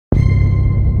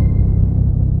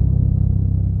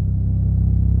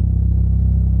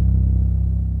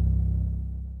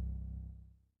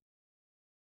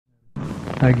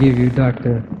I give you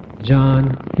Dr.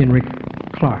 John Henrik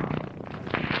Clarke.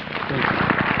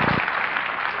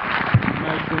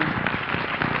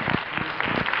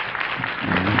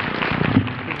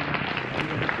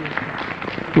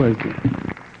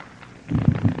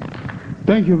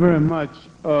 Thank you very much.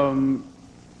 In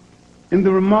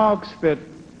the remarks that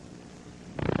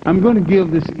I'm going to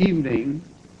give this evening,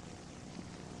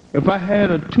 if I had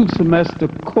a 2-semester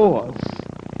course,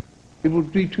 it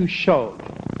would be too short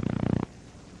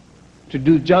to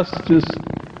do justice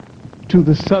to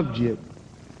the subject.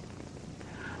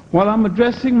 While I'm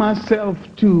addressing myself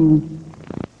to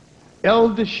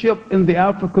eldership in the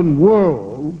African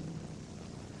world,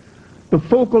 the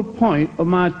focal point of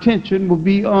my attention will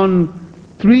be on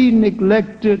 3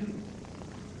 neglected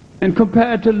and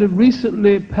comparatively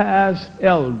recently passed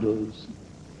elders: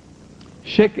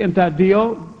 Sheikh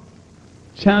Entadio,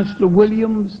 Chancellor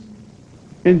Williams,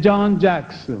 and John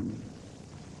Jackson.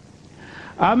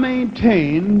 I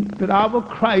maintain that our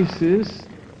crisis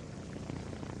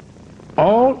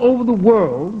all over the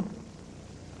world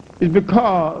is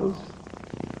because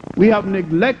we have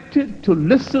neglected to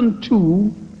listen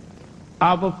to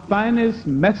our finest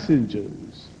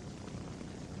messengers.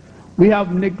 We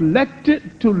have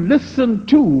neglected to listen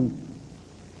to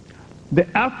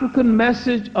the African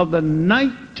message of the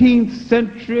 19th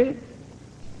century,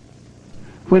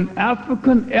 when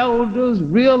African elders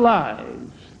realized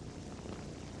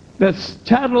that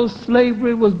chattel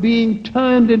slavery was being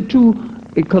turned into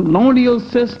a colonial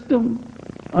system,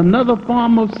 another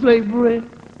form of slavery,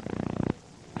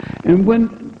 and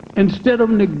when instead of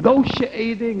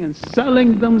negotiating and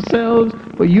selling themselves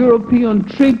for European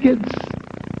trinkets,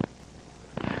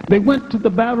 they went to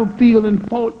the battlefield and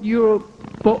fought Europe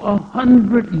for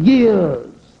 100 years.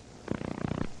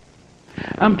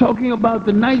 I'm talking about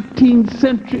the 19th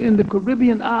century in the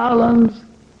Caribbean islands,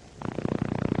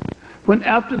 when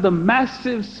after the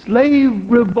massive slave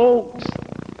revolts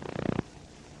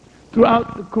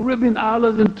throughout the Caribbean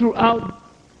islands and throughout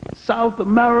South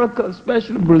America,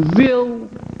 especially Brazil,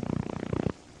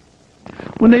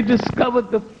 when they discovered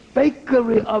the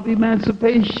fakery of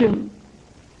emancipation,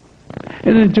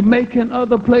 and in Jamaica and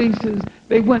other places,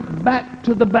 they went back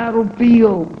to the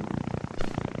battlefield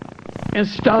and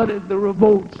started the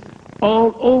revolts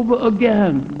all over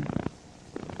again.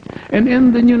 And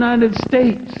in the United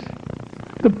States,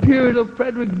 the period of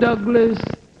Frederick Douglass,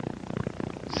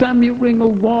 Samuel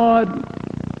Ringel Ward,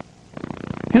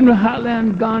 Henry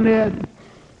Highland Garnett,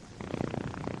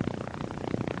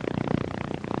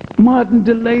 Martin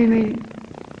Delany,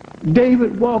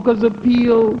 David Walker's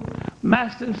Appeal,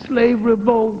 massive slave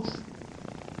revolts.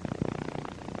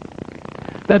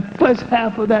 That first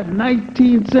half of that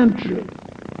 19th century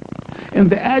and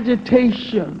the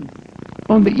agitation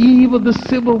on the eve of the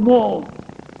Civil War.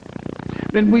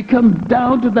 Then we come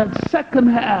down to that second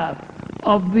half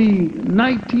of the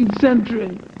 19th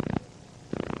century.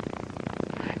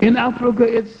 In Africa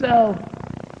itself,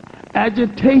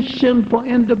 agitation for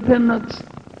independence,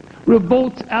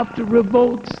 revolts after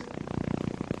revolts.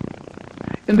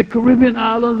 In the Caribbean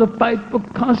islands, the fight for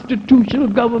constitutional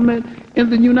government. In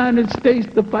the United States,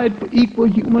 the fight for equal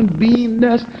human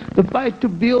beingness, the fight to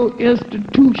build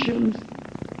institutions.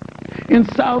 In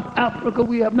South Africa,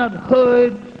 we have not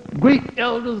heard great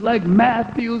elders like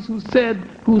Matthews,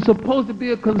 who's supposed to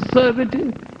be a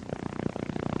conservative,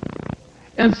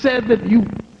 and said that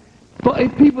for a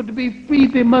people to be free,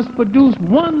 they must produce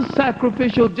one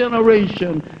sacrificial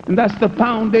generation, and that's the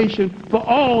foundation for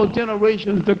all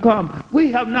generations to come.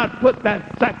 We have not put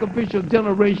that sacrificial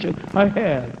generation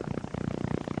ahead.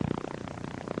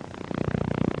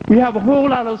 We have a whole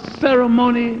lot of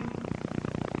ceremony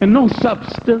and no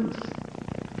substance.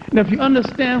 And if you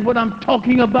understand what I'm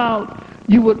talking about,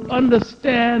 you would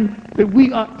understand that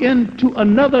we are into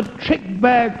another trick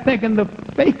bag, thinking the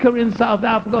faker in South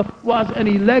Africa was an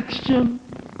election.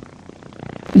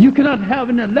 You cannot have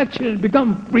an election and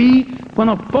become free when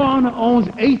a foreigner owns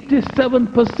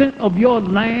 87% of your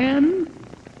land,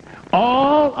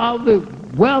 all of the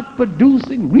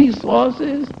wealth-producing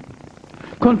resources,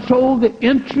 control the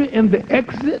entry and the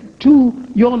exit to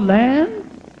your land,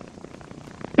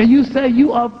 and you say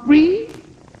you are free?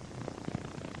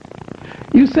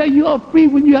 You say you are free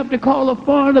when you have to call a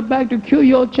foreigner back to cure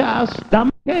your child's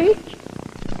stomach ache?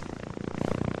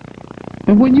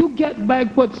 And when you get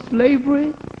back what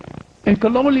slavery and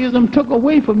colonialism took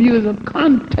away from you is a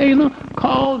container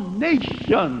called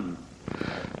nation.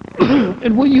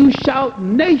 And when you shout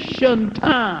nation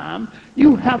time,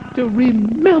 you have to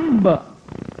remember,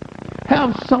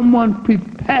 have someone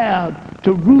prepared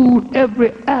to rule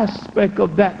every aspect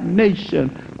of that nation,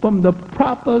 from the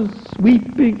proper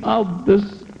sweeping of the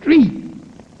street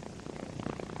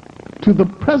to the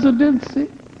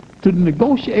presidency, to the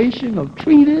negotiation of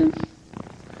treaties,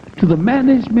 to the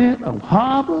management of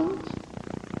harbors,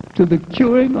 to the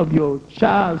curing of your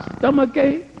child's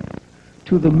stomachache,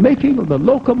 to the making of the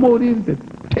locomotive that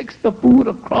takes the food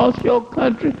across your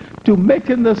country, to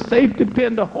making the safety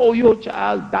pin to hold your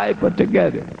child's diaper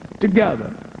together.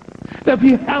 That if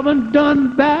you haven't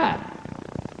done that,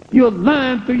 you're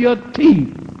lying through your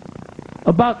teeth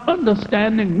about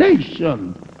understanding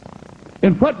nation.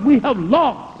 And what we have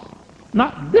lost,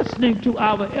 not listening to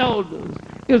our elders,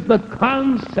 is the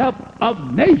concept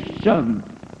of nation.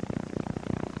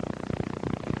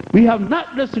 We have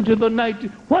not listened to the night.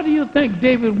 What do you think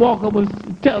David Walker was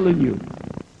telling you?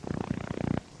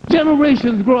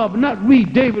 Generations grow up and not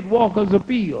read David Walker's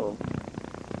appeal.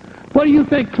 What do you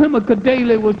think Clement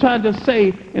Kadele was trying to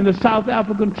say in the South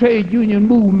African trade union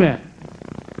movement?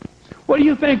 What do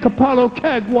you think Apollo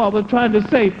Kagwa was trying to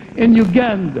say in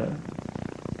Uganda?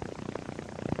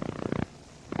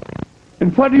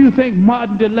 And what do you think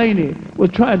Martin Delaney was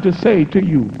trying to say to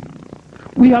you?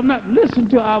 We have not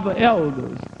listened to our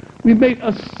elders. We made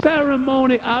a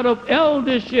ceremony out of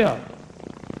eldership.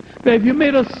 But if you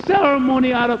made a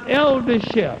ceremony out of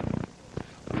eldership,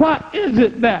 why is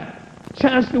it that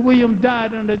Chancellor William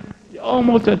died in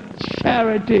almost a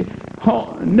charity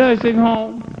nursing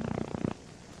home?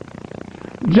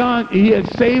 John, he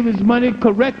had saved his money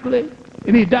correctly,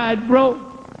 and he died broke.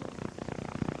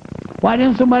 Why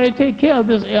didn't somebody take care of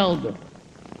this elder?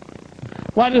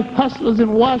 Why did hustlers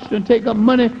in Washington take up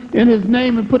money in his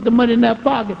name and put the money in their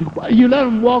pocket? Why you let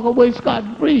him walk away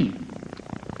scot-free?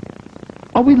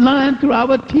 Are we lying through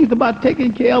our teeth about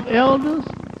taking care of elders?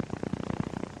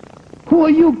 Who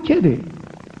are you kidding?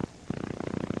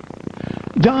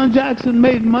 John Jackson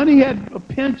made money, he had a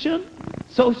pension,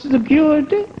 Social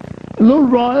Security, little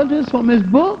royalties from his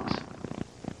books.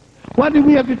 Why did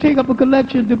we have to take up a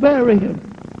collection to bury him?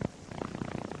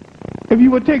 If you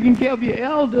were taking care of your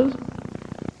elders,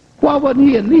 why wasn't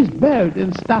he at least buried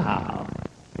in style?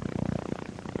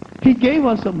 He gave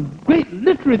us some great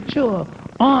literature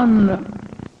on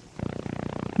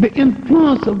the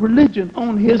influence of religion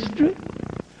on history.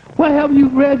 Why haven't you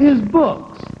read his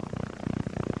books?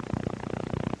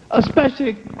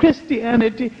 Especially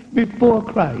Christianity Before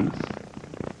Christ.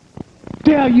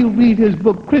 Dare you read his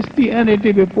book,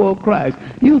 Christianity Before Christ.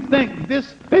 You think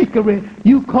this fakery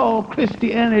you call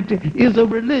Christianity is a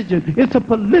religion. It's a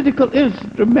political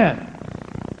instrument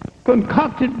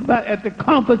concocted at the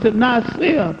conference at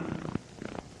Nicaea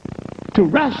to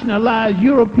rationalize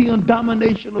European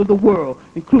domination of the world,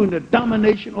 including the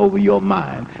domination over your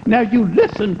mind. Now, if you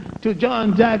listen to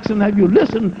John Jackson, have you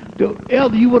listened to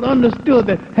Elder, you would understand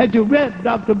that had you read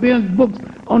Dr. Ben's books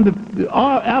on the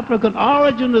African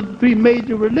origin of the three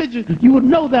major religions, you would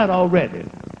know that already.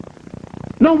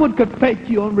 No one could fake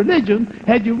you on religion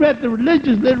had you read the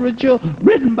religious literature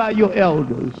written by your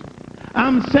elders.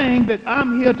 I'm saying that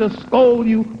I'm here to scold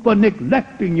you for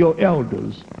neglecting your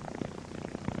elders.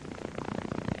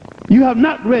 You have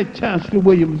not read Chancellor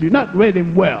Williams. You've not read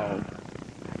him well.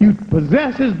 You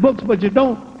possess his books, but you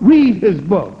don't read his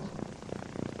books.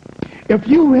 If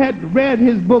you had read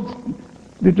his books,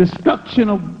 The Destruction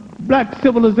of Black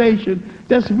Civilization,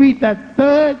 just read that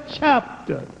third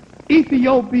chapter.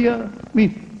 Ethiopia,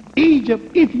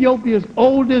 Egypt, Ethiopia's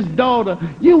oldest daughter.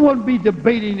 You wouldn't be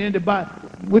debating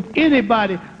with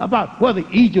anybody about whether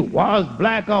Egypt was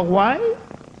black or white.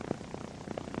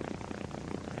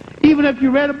 Even if you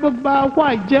read a book by a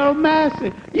white, Gerald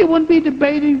Massey, you wouldn't be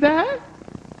debating that.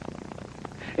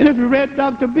 And if you read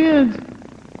Dr. Ben's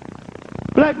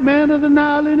Black Man of the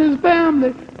Nile and His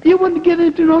Family, you wouldn't get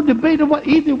into no debate of what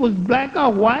either was black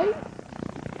or white.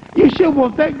 You sure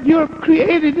won't think Europe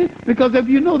created it, because if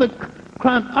you know the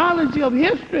chronology of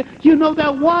history, you know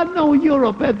there was no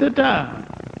Europe at the time.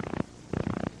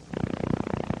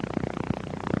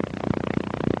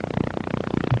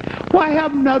 Why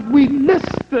haven't we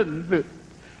listened?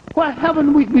 Why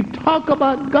haven't we talk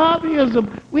about Garveyism?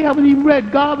 We haven't even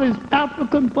read Garvey's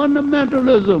African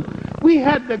fundamentalism. We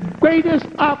had the greatest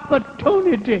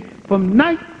opportunity from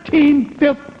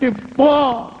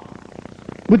 1954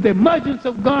 with the emergence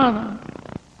of Ghana.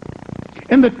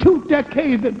 In the 2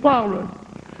 decades that followed,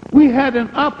 we had an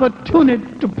opportunity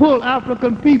to pull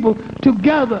African people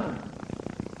together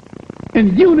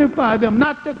and unify them,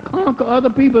 not to conquer other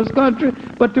people's country,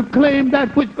 but to claim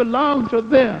that which belongs to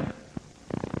them.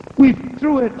 We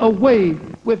threw it away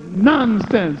with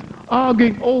nonsense,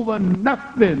 arguing over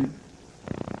nothing.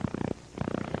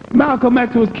 Malcolm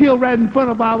X was killed right in front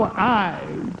of our eyes.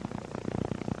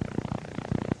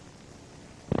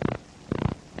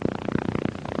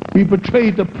 We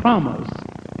betrayed the promise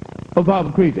of our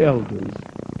great elders.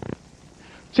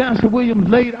 Chancellor Williams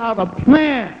laid out a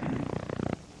plan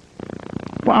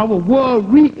for our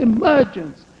world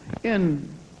re-emergence in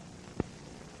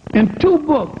two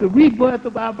books, The Rebirth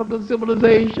of African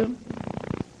Civilization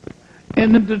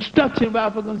and The Destruction of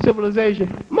African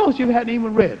Civilization. Most of you hadn't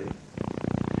even read it.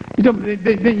 You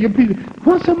people,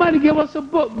 want somebody to give us a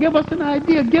book, give us an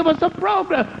idea, give us a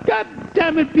program. God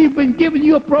damn it, people been giving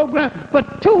you a program for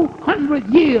 200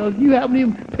 years. You haven't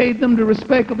even paid them the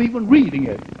respect of even reading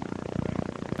it.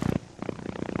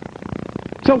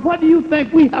 So what do you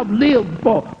think we have lived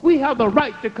for? We have the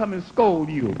right to come and scold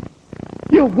you.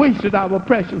 You wasted our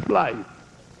precious life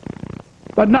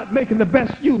by not making the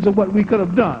best use of what we could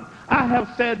have done. I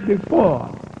have said before,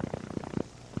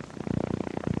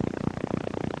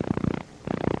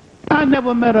 I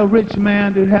never met a rich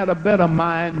man that had a better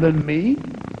mind than me.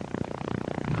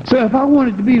 So if I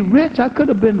wanted to be rich, I could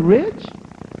have been rich.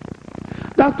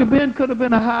 Dr. Ben could have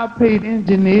been a high-paid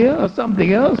engineer or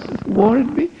something else if he wanted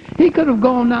to be. He could have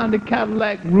gone down the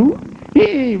Cadillac route. He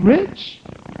ain't rich.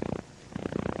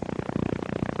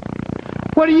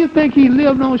 What do you think he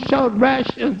lived on short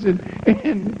rations and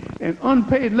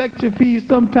unpaid lecture fees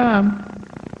sometime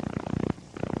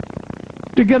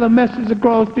to get a message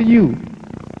across to you?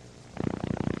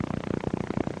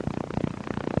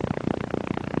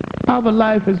 Our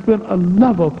life has been a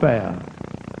love affair.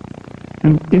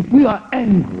 And if we are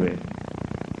angry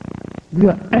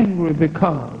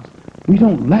because we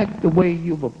don't like the way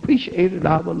you've appreciated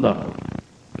our love.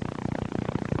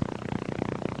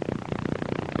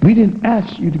 We didn't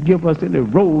ask you to give us any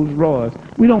Rolls Royce.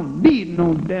 We don't need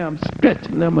no damn stretch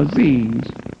limousines.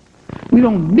 We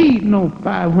don't need no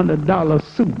 $500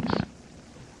 suits.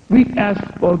 We ask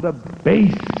for the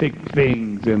basic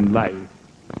things in life.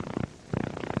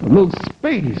 A little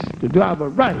space to do our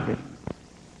writing,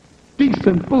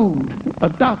 decent food, a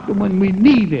doctor when we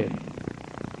need it.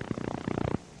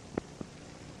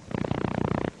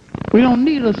 We don't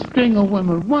need a string of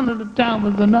women. One at a time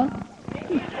is enough.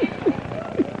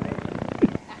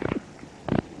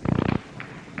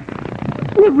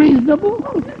 We're reasonable.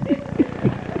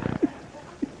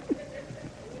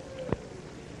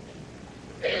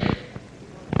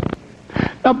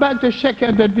 Now back to Sheikh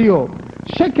Anta Diop.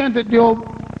 Sheikh Anta Diop,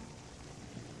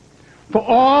 for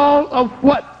all of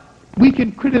what we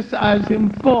can criticize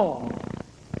him for,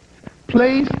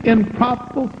 placed in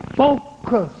proper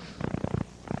focus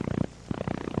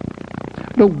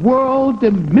the world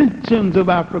dimensions of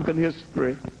African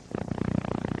history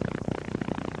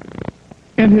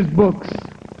in his books,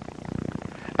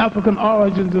 African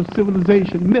Origins of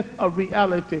Civilization, Myth of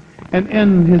Reality, and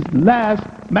in his last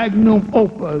magnum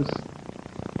opus,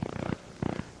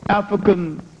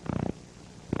 African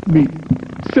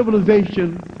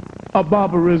Civilization of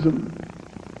Barbarism.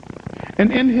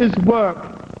 And in his work,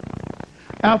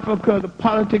 Africa, the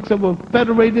Politics of a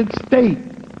Federated State,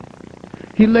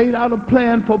 he laid out a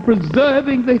plan for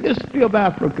preserving the history of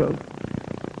Africa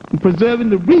and preserving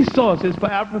the resources for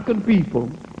African people.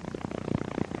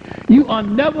 You are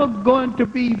never going to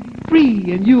be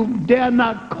free, and you dare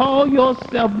not call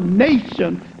yourself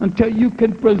nation until you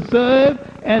can preserve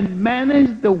and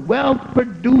manage the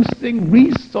wealth-producing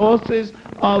resources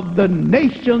of the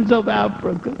nations of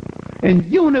Africa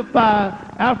and unify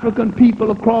African people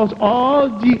across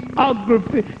all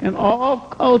geography and all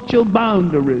cultural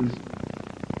boundaries.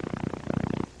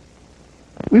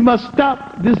 We must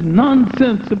stop this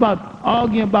nonsense about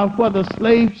arguing about whether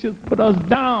slave ships put us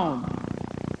down.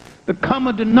 The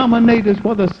common denominator is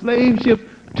where the slave ships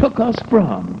took us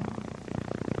from.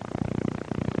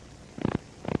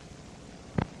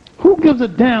 Who gives a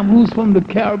damn who's from the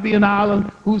Caribbean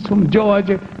island, who's from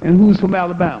Georgia, and who's from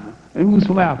Alabama, and who's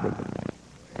from Africa?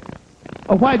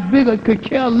 A white bigot could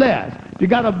care less. You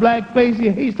got a black face, he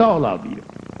hates all of you.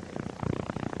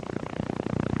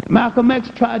 Malcolm X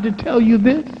tried to tell you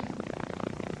this.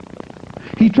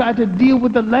 He tried to deal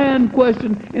with the land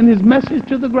question in his message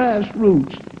to the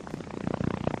grassroots.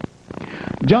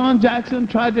 John Jackson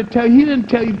tried to tell you, he didn't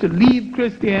tell you to leave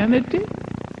Christianity.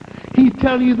 He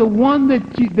tell you the one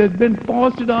that's been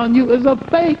foisted on you is a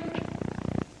fake.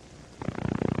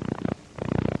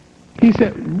 He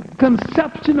said,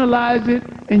 conceptualize it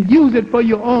and use it for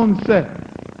your own sake.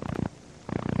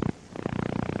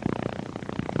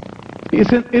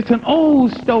 It's an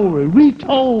old story,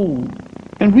 retold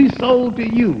and resold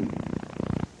to you.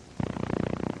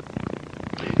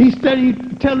 He's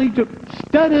telling you to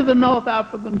study the North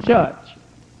African church.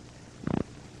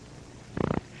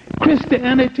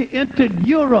 Christianity entered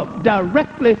Europe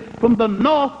directly from the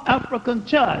North African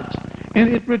church, and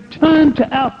it returned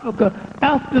to Africa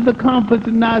after the conference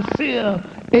in Nicaea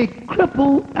a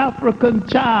crippled African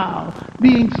child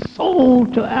being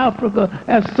sold to Africa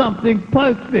as something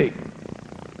perfect.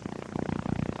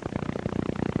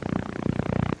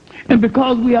 And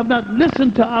because we have not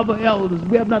listened to our elders,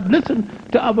 we have not listened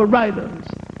to our writers,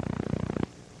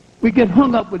 we get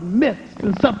hung up with myths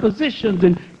and suppositions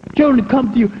and generally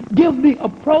come to you, give me a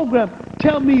program,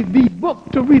 tell me the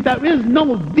book to read. There is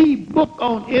no the book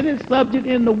on any subject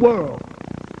in the world.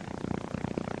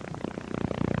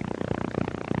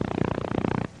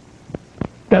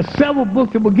 There are several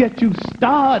books that will get you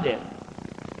started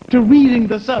to reading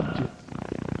the subject.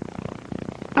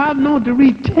 I've known to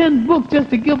read 10 books just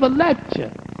to give a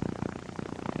lecture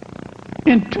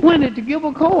and 20 to give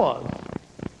a course.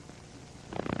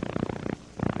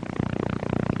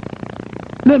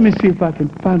 Let me see if I can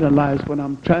finalize what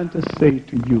I'm trying to say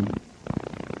to you.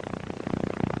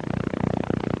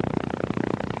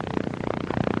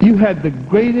 You had the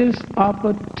greatest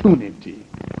opportunity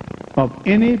of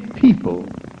any people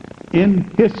in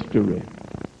history.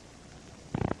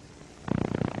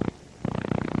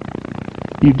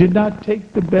 You did not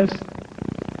take the best,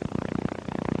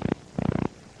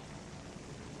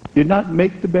 did not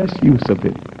make the best use of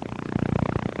it.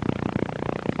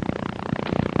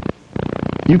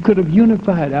 You could have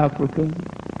unified Africa.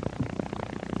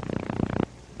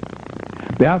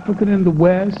 The African in the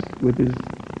West, with his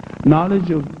knowledge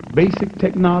of basic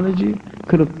technology,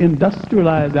 could have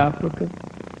industrialized Africa.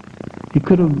 He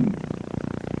could have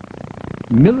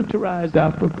militarized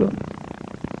Africa.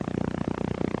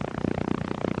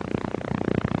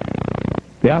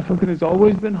 The African has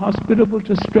always been hospitable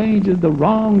to strangers, the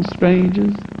wrong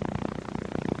strangers.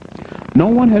 No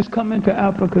one has come into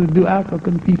Africa to do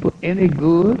African people any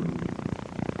good.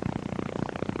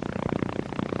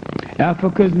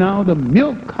 Africa is now the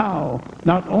milk cow,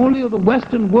 not only of the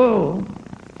Western world,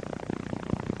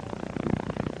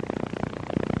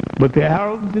 but the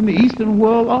Arabs in the Eastern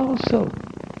world also.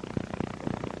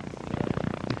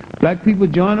 Black people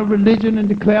join a religion and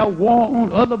declare war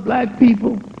on other black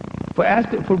people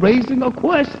for raising a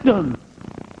question.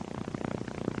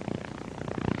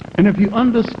 And if you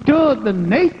understood the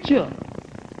nature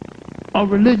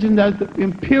of religion as the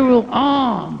imperial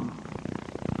arm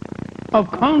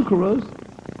of conquerors,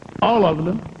 all of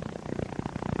them,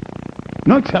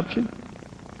 no exception,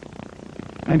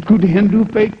 include the Hindu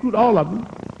faith, include all of them,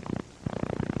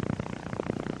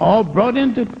 all brought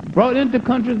into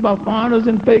countries by foreigners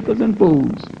and fakers and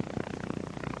fools.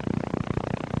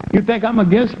 You think I'm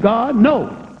against God? No.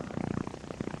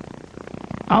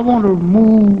 I want to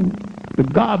remove the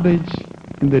garbage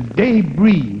and the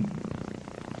debris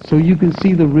so you can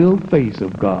see the real face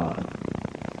of God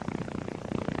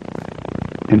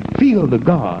and feel the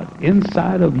God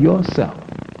inside of yourself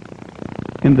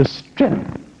and the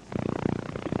strength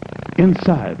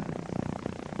inside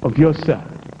of yourself.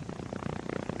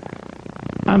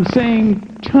 I'm saying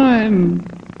turn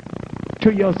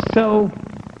to yourself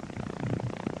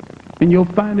and your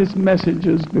finest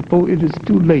messages before it is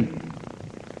too late.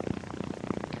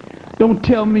 Don't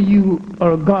tell me you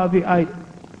are a Garveyite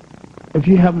if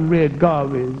you haven't read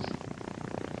Garvey's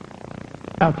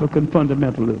African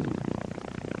fundamentalism.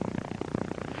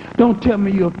 Don't tell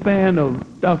me you're a fan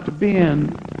of Dr.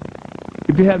 Ben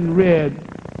if you haven't read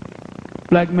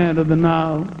Black Man of the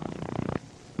Nile,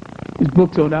 his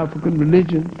books on African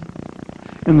religion,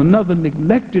 and another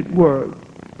neglected work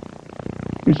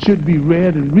which should be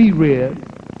read and reread,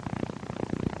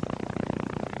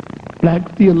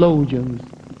 Black Theologians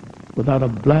Without a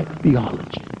Black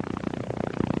Theology.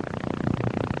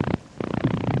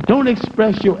 Don't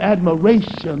express your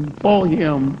admiration for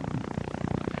him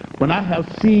when I have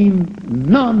seen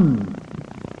none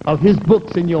of his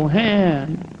books in your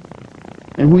hand,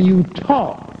 and when you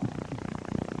talk,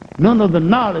 none of the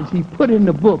knowledge he put in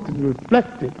the book is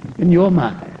reflected in your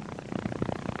mind.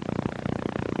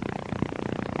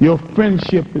 Your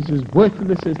friendship is as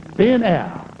worthless as thin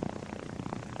air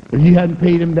if you hadn't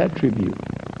paid him that tribute.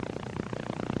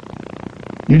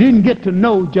 You didn't get to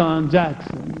know John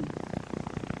Jackson.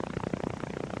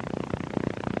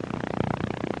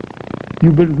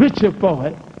 You've been richer for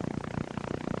it.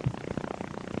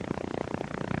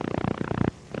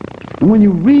 And when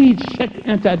you read Sheikh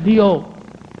Anta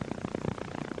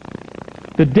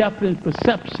The Depth in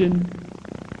Perception,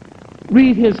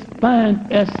 read his fine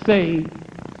essay,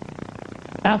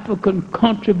 African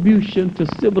Contribution to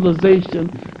Civilization,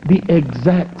 the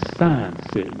Exact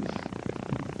Sciences.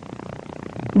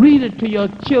 Read it to your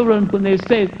children when they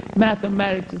say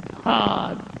mathematics is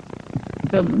hard.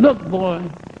 Tell them, look, boy,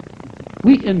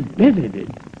 we invented it.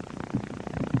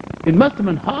 It must have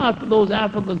been hard for those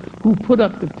Africans who put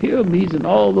up the pyramids and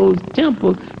all those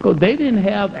temples, because they didn't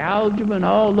have algebra and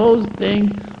all those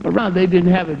things around. They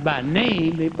didn't have it by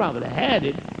name. They probably had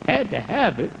to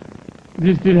have it,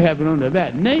 just didn't have it under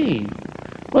that name.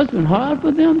 Must have been hard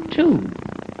for them too.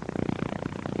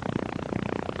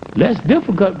 Less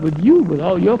difficult with you, with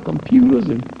all your computers,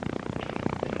 and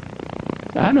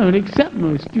I don't accept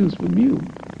no excuse from you.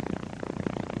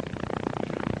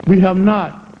 We have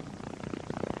not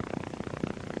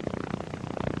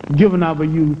given our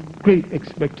youth great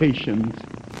expectations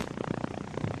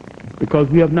because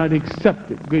we have not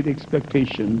accepted great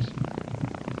expectations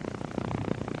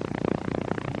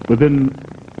within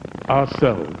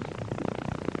ourselves.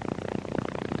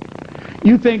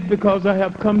 You think because I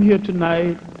have come here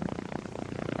tonight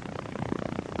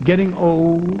getting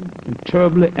old and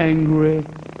terribly angry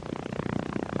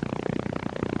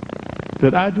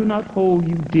that I do not hold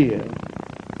you dear.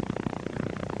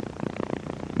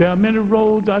 There are many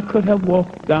roads I could have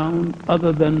walked down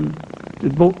other than to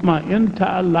devote my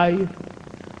entire life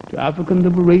to African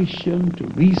liberation, to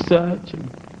research,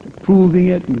 and to proving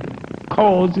it, and to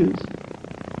causes.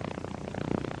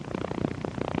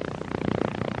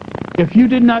 If you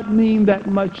did not mean that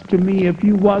much to me, if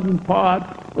you wasn't part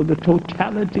of the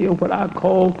totality of what I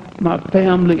call my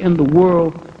family in the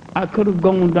world, I could have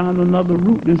gone down another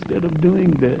route instead of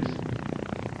doing this.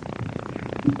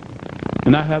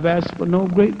 And I have asked for no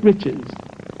great riches,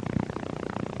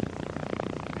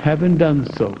 having done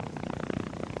so.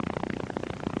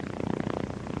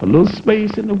 A little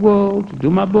space in the world to do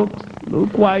my books, a little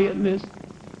quietness,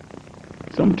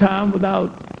 sometime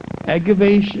without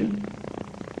aggravation,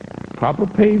 proper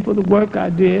pay for the work I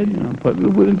did, and I'm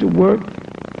perfectly willing to work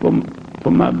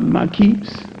for my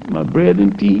keeps, my bread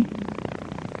and tea.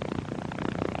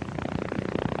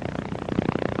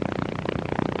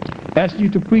 Ask you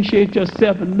to appreciate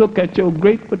yourself and look at your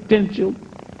great potential.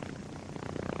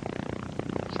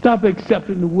 Stop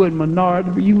accepting the word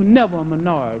minority. You were never a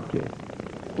minority.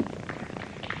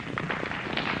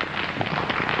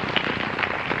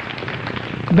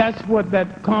 That's what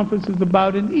that conference is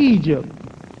about in Egypt.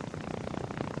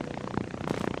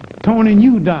 Toning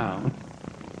you down.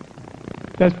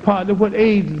 That's part of what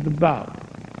AIDS is about.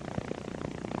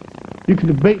 You can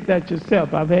debate that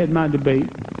yourself. I've had my debate.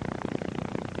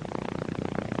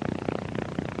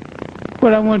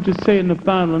 What I want to say in the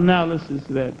final analysis is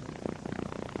that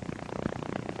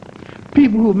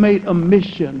people who have made a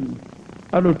mission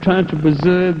out of trying to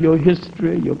preserve your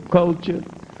history, your culture,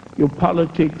 your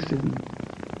politics, and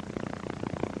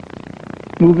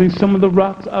moving some of the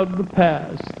rocks out of the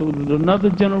past so that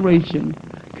another generation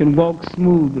can walk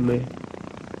smoothly,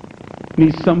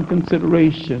 need some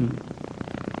consideration.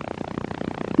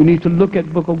 We need to look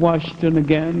at Booker Washington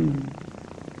again,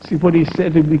 see what he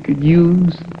said that we could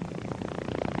use.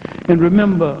 And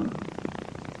remember,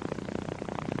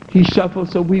 he shuffled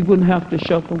so we wouldn't have to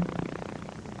shuffle.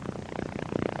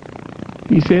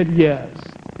 He said yes,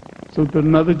 so that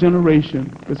another generation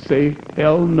could say,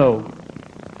 hell no.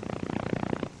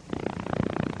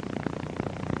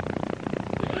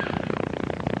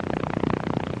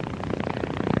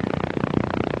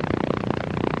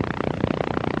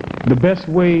 The best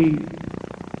way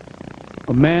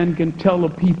a man can tell a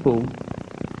people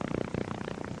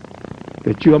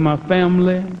that you are my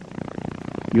family,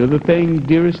 you're the thing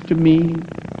dearest to me,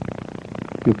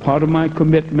 you're part of my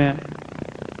commitment,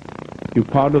 you're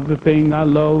part of the thing I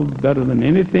love better than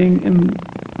anything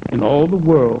in all the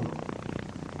world,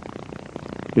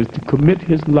 is to commit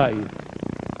his life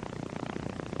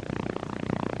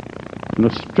in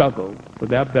a struggle for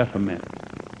their betterment.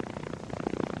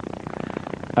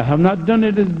 I have not done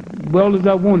it as well as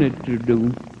I wanted to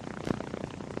do,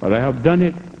 but I have done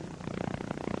it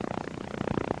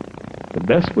the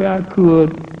best way I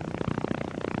could,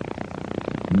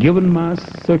 given my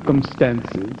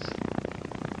circumstances.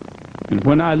 And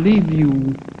when I leave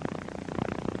you,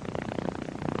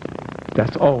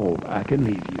 that's all I can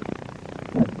leave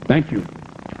you. Thank you.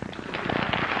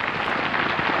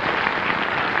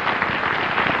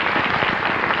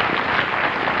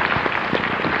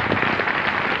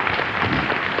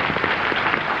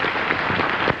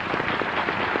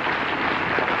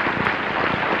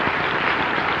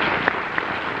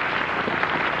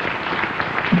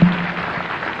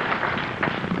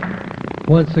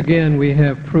 Once again, we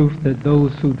have proof that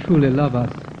those who truly love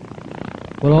us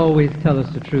will always tell us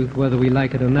the truth, whether we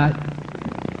like it or not.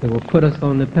 They will put us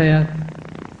on the path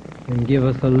and give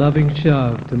us a loving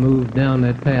shove to move down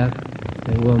that path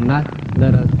and will not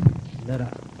let us let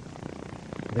up.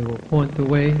 They will point the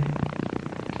way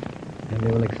and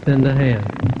they will extend a hand,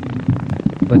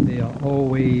 but they are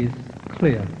always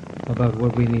clear about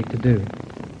what we need to do.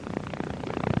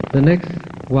 The next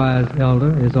wise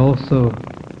elder is also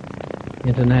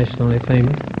internationally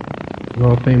famous,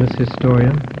 world famous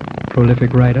historian,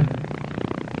 prolific writer,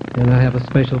 and I have a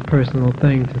special personal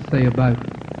thing to say about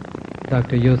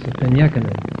Dr. Yosef and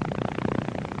Jochannan.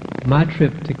 My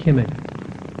trip to Kemet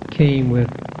came with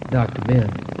Dr. Ben.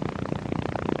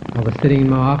 I was sitting in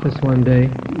my office one day,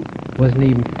 wasn't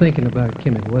even thinking about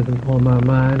Kemet, wasn't on my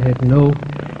mind, had no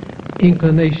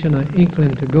inclination or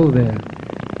inkling to go there.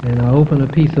 And I opened a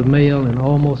piece of mail and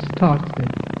almost tossed it.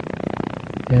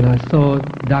 And I saw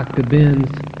Dr. Ben's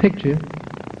picture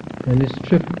and this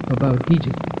trip about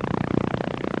Egypt.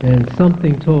 And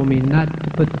something told me not to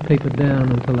put the paper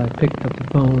down until I picked up the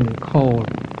phone and called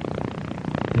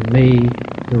and made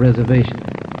the reservation.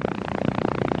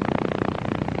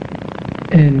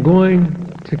 And going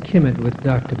to Kemet with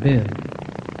Dr. Ben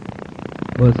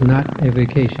was not a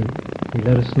vacation. He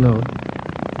let us know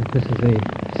that this is a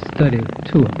study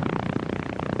tour.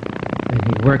 And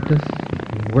he worked us,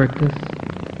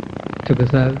 took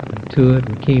us out, and toured,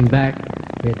 and came back.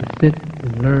 We had to sit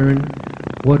and learn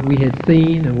what we had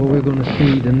seen and what we were going to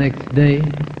see the next day,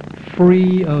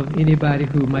 free of anybody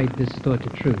who might distort the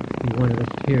truth. He wanted us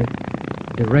to hear it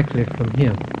directly from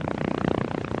him.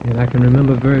 And I can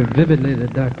remember very vividly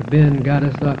that Dr. Ben got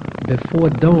us up before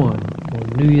dawn on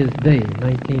New Year's Day,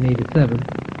 1987,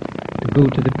 to go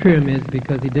to the pyramids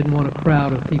because he didn't want a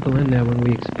crowd of people in there when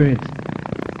we experienced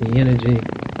the energy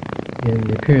in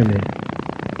the pyramid.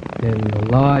 And a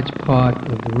large part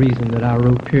of the reason that I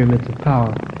wrote Pyramids of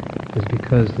Power is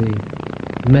because the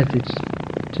message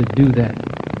to do that,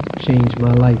 to change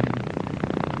my life,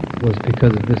 was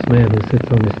because of this man who sits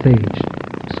on the stage.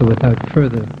 So without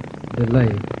further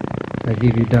delay, I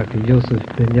give you Dr. Yosef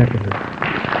Ben Jochannan.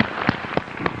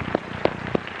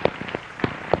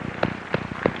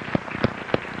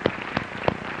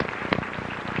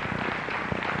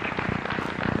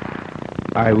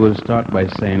 I will start by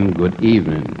saying good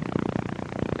evening.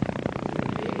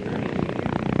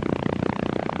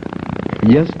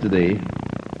 Yesterday,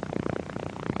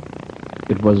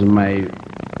 it was my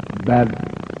bad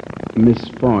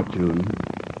misfortune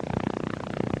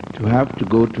to have to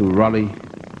go to Raleigh,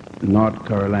 North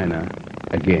Carolina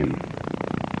again.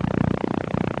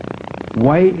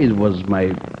 Why it was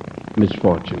my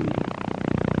misfortune?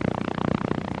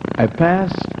 I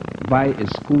passed by a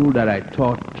school that I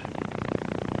taught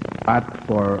at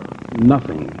for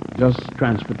nothing, just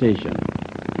transportation,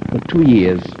 for 2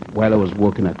 years while I was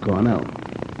working at Cornell.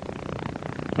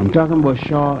 I'm talking about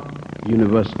Shaw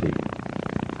University.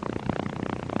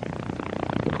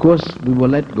 Of course, we were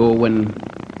let go when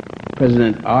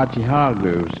President Archie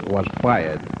Hargraves was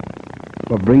fired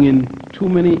for bringing too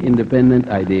many independent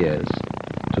ideas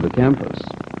to the campus.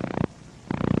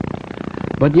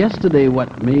 But yesterday,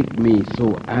 what made me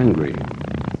so angry,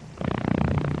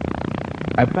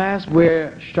 I passed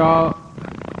where Shaw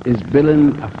is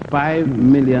building a $5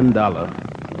 million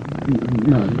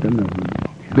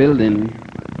building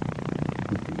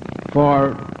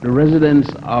for the residence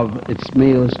of its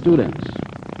male students.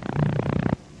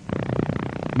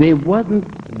 There wasn't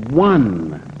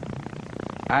one,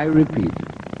 I repeat.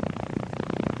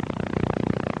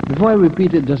 Before I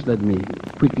repeat it, just let me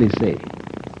quickly say,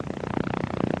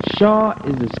 Shaw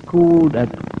is a school that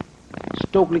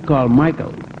Stokely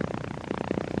Carmichael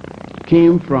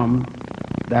came from,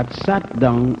 that sat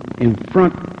down in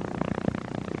front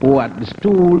or at the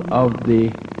stool of the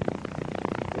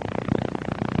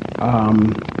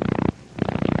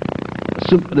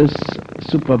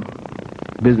super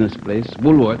business place,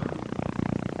 Woolworth,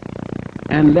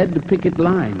 and led the picket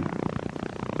line,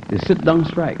 the sit-down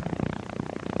strike.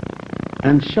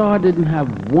 And Shaw didn't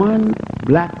have one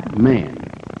black man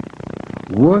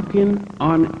working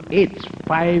on its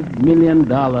 $5 million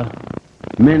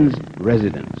men's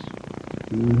residence.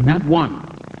 Not one.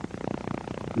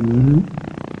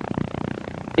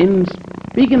 In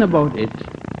speaking about it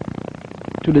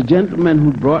to the gentleman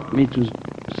who brought me to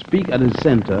speak at the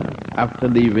center after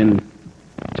leaving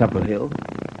Chapel Hill,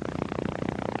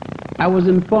 I was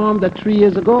informed that 3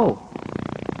 years ago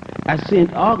at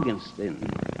St. Augustine,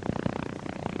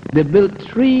 they built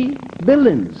 3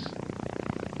 buildings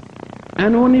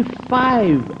and only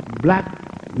 5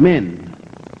 black men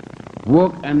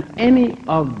work on any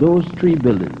of those 3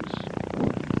 buildings.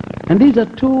 And these are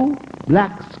 2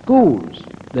 black schools,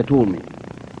 they told me.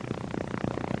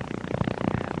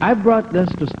 I brought this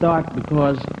to start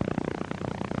because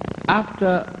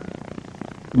after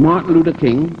Martin Luther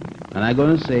King, and I'm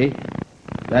going to say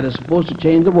that is supposed to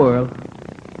change the world,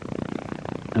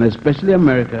 and especially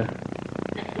America,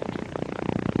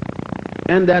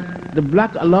 and that the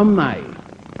black alumni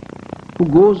who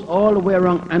goes all the way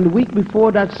around. And the week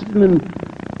before that, sitting in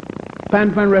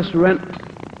Pan Pan restaurant,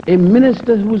 a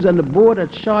minister who's on the board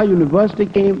at Shaw University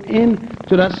came in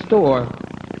to that store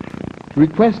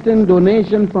requesting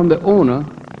donation from the owner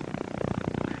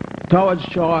towards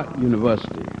Shaw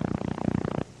University.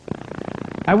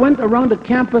 I went around the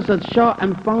campus at Shaw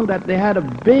and found that they had a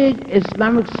big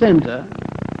Islamic center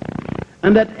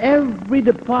and that every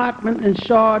department in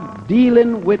Shaw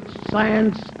dealing with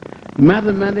science,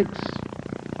 mathematics,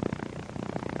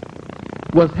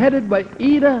 was headed by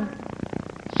either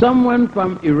someone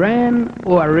from Iran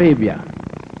or Arabia.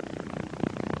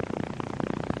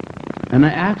 And I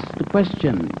asked the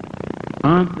question,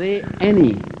 aren't there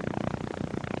any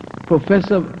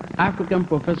African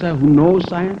professor who knows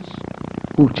science,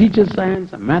 who teaches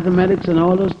science and mathematics and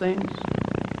all those things?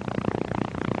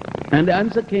 And the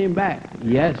answer came back,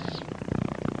 yes,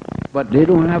 but they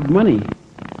don't have money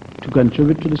to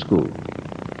contribute to the school.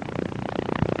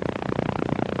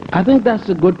 I think that's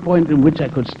a good point in which I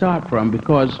could start from,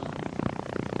 because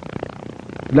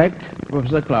like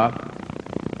Professor Clarke,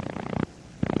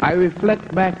 I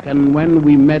reflect back, and when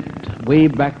we met way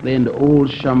back there in the old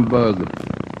Schomburg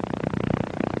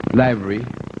library,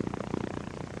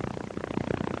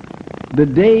 the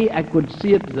day I could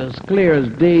see it as clear as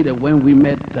day that when we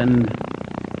met and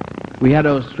we had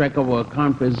our strike of our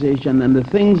conversation and the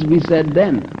things we said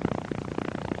then.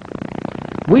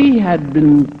 We had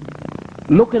been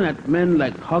looking at men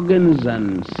like Huggins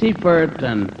and Seifert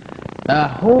and a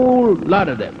whole lot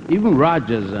of them, even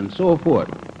Rogers and so forth.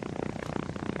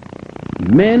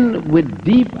 Men with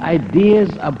deep ideas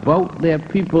about their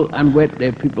people and where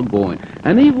their people going.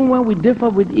 And even when we differ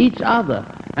with each other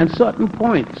on certain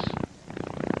points,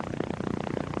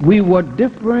 we were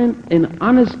different in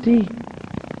honesty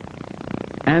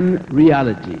and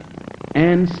reality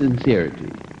and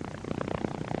sincerity.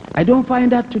 I don't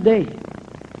find that today.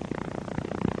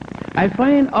 I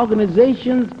find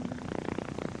organizations,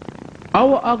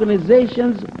 our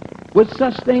organizations, with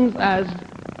such things as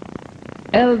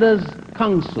elders'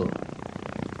 council,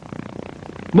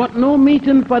 but no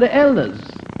meeting for the elders,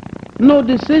 no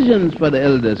decisions for the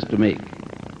elders to make.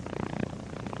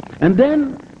 And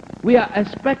then we are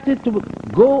expected to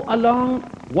go along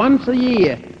once a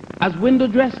year as window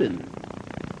dressing,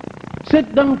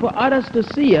 sit down for others to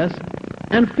see us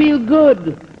and feel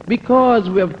good because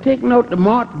we have taken out the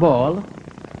mothball,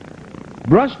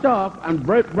 brushed off and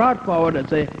brought forward and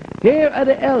say, here are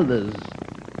the elders,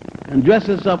 and dress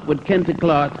us up with kente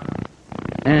cloth,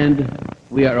 and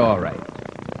we are all right.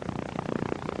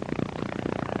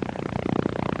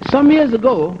 Some years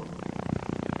ago,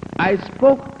 I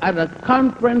spoke at a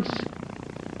conference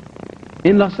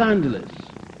in Los Angeles,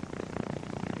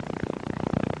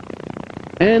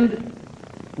 and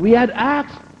we had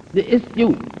asked the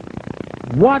issue,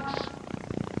 what's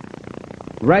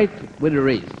right with the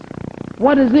race?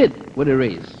 What is it with the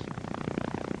race?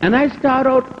 And I start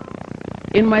out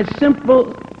in my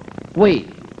simple way,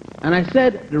 and I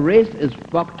said the race is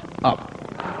fucked up.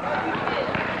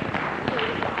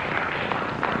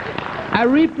 I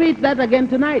repeat that again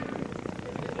tonight.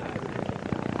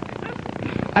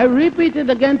 I repeat it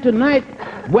again tonight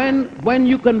when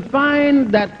you can find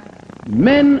that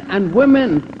men and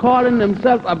women calling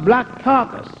themselves a black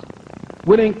caucus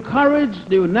will encourage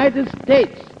the United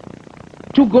States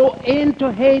to go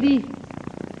into Haiti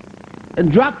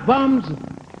and drop bombs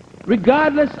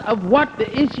regardless of what the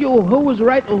issue, who was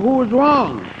right or who was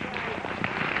wrong.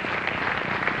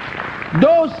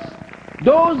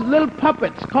 Those little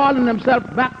puppets calling themselves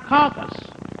black caucus,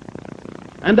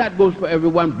 and that goes for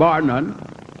everyone bar none,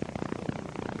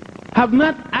 have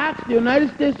not asked the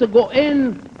United States to go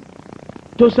in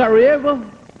to Sarajevo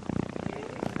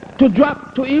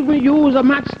to even use a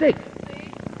matchstick.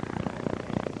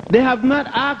 They have not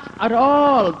asked at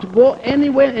all to go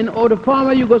anywhere in the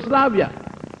former Yugoslavia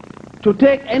to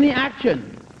take any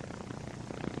action.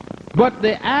 But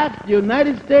they asked the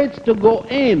United States to go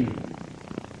in,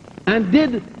 and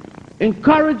did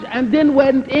encourage, and then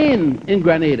went in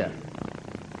Grenada.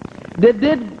 They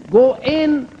did go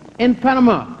in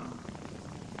Panama.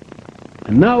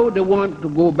 And now they want to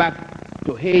go back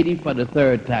to Haiti for the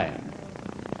third time.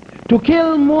 To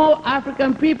kill more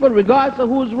African people regardless of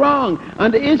who's wrong.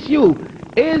 And the issue,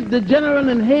 is the general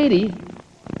in Haiti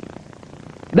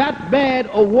that bad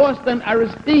or worse than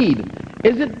Aristide?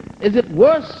 Is it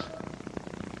worse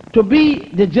to be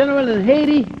the general in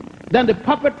Haiti than the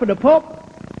puppet for the Pope?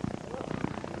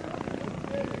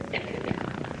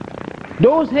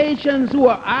 Those Haitians who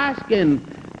are asking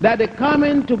that they come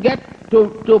in to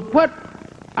put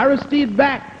Aristide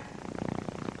back,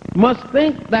 must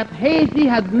think that Haiti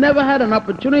has never had an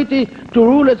opportunity to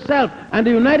rule itself, and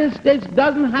the United States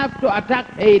doesn't have to attack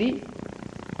Haiti.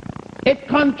 It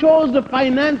controls the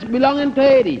finance belonging to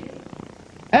Haiti.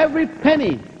 Every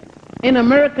penny in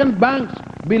American banks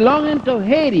belonging to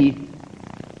Haiti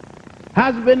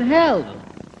has been held,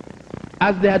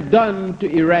 as they had done to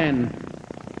Iran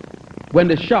when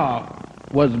the Shah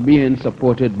was being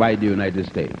supported by the United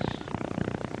States.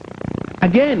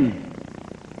 Again,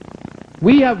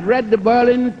 we have read the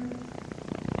Berlin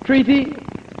Treaty,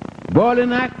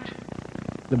 Berlin Act,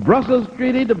 the Brussels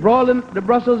Treaty, the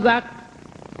Brussels Act,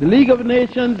 the League of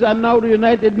Nations, and now the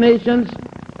United Nations.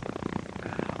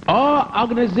 Our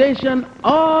organization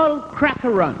all crack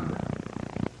around.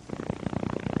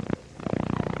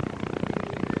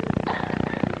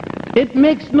 It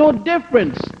makes no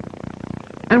difference.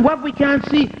 And what we can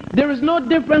see, there is no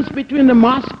difference between the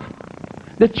mosque,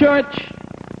 the church,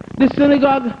 the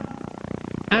synagogue,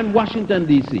 and Washington,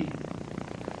 D.C.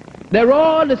 They're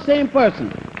all the same person.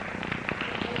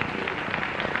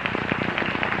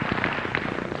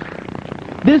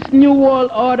 This New World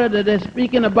Order that they're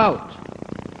speaking about,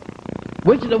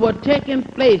 which they were taking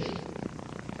place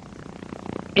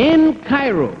in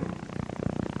Cairo,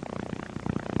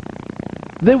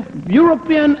 the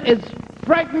European is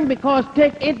frightened because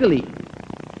take Italy.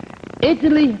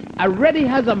 Italy already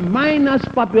has a minus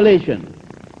population.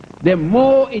 There are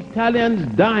more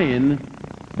Italians dying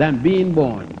than being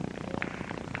born.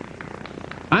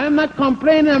 I am not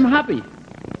complaining, I'm happy.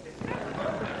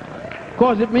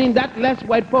 Because it means that less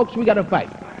white folks we got to fight.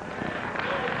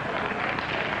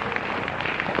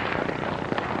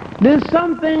 There's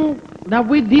something that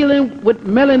we're dealing with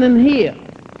melanin here.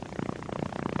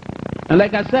 And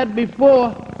like I said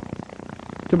before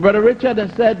to Brother Richard, I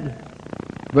said,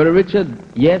 Brother Richard,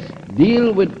 yes,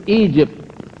 deal with Egypt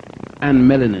and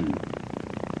melanin.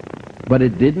 But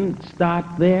it didn't start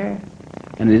there,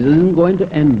 and it isn't going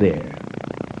to end there.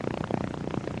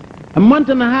 A month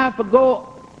and a half ago,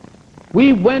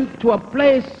 we went to a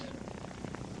place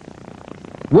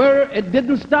where it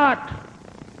didn't start,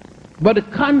 but the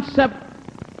concept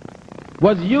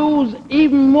was used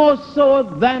even more so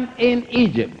than in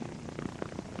Egypt.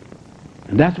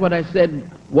 And that's what I said,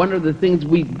 one of the things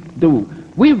we do.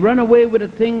 We run away with a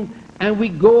thing and we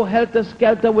go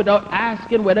helter-skelter without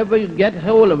asking wherever you get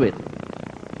hold of it.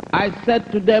 I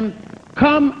said to them,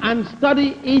 come and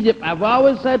study Egypt. I've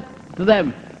always said to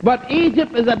them, but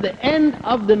Egypt is at the end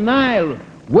of the Nile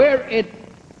where it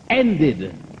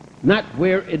ended, not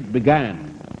where it began.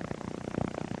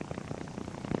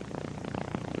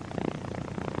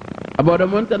 About a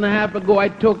month and a half ago, I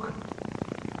took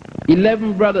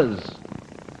 11 brothers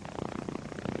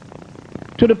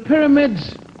to the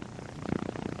pyramids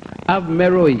of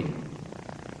Meroe.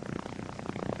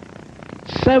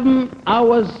 7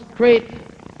 hours straight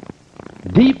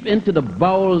deep into the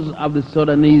bowels of the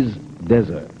Sudanese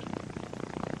desert.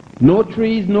 No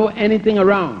trees, no anything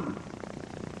around.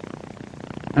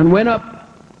 And went up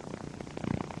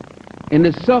in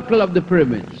the circle of the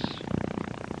pyramids.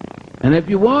 And if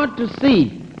you want to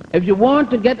see, if you want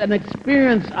to get an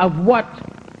experience of what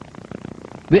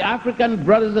the African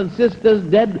brothers and sisters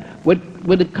did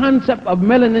with the concept of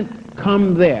melanin,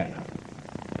 come there.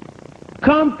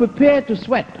 Come prepared to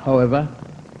sweat, however.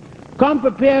 Come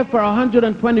prepared for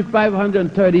 125,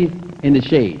 130 in the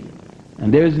shade.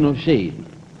 And there is no shade,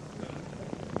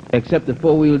 except the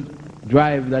four-wheel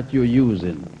drive that you're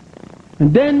using.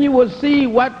 And then you will see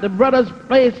what the brothers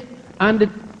placed on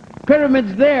the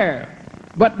pyramids there.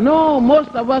 But no,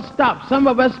 most of us stop. Some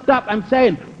of us stop and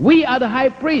saying, we are the high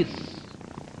priests.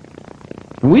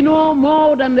 We know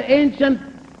more than the ancient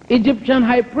Egyptian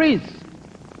high priests,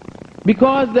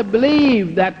 because they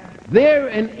believe that there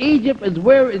in Egypt is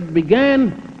where it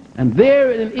began, and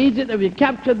there in Egypt, if you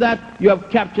capture that, you have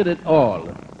captured it all.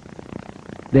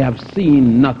 They have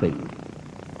seen nothing.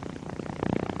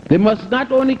 They must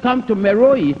not only come to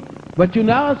Meroe, but you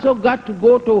now also got to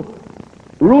go to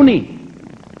Runi.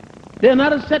 There's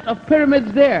another set of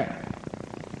pyramids there,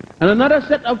 and another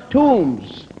set of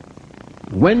tombs.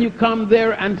 When you come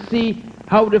there and see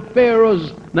how the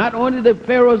pharaohs, not only the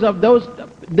pharaohs of those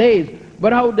days,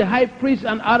 but how the high priests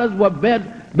and others were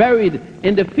buried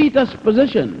in the fetus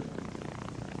position,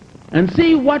 and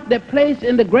see what they place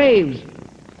in the graves,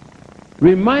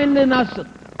 reminding us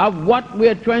of what we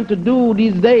are trying to do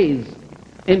these days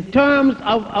in terms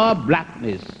of our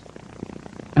blackness,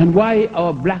 and why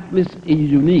our blackness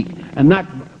is unique, and not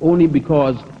only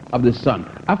because of the sun.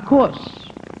 Of course,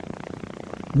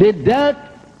 they dealt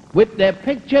with their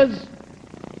pictures.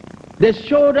 They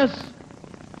showed us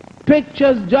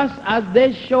pictures just as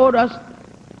they showed us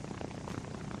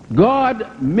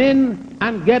God, Min,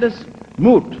 and Geddes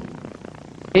Moot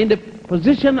in the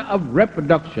position of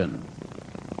reproduction.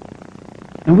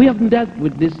 And we haven't dealt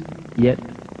with this yet.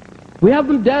 We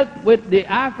haven't dealt with the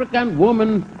African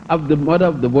woman of the mother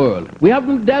of the world. We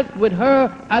haven't dealt with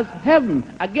her as heaven.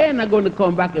 Again, I'm going to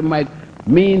come back in my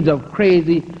means of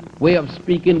crazy way of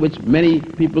speaking, which many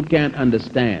people can't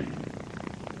understand.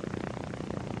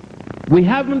 We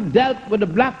haven't dealt with the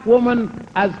black woman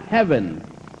as heaven.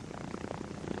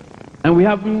 And we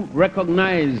haven't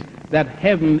recognized that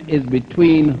heaven is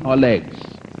between her legs.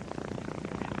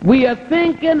 We are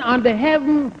thinking on the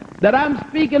heaven that I'm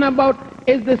speaking about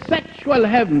is the sexual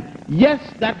heaven. Yes,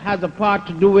 that has a part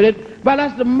to do with it, but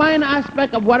that's the minor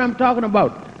aspect of what I'm talking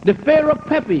about. The Pharaoh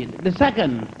Pepi, the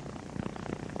second,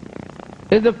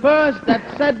 is the first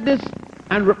that said this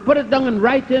and put it down in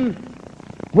writing,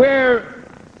 where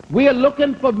we are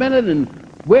looking for melanin,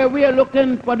 where we are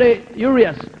looking for the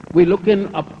ureus. We're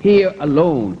looking up here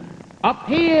alone. Up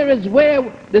here is where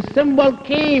the symbol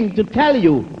came to tell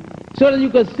you, so that you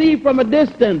can see from a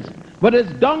distance, but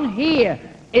it's down here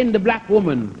in the black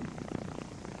woman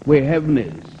where heaven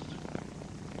is.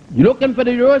 You're looking for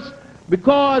the uterus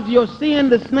because you're seeing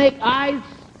the snake eyes.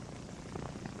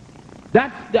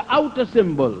 That's the outer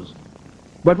symbols.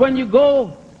 But when you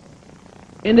go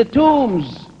in the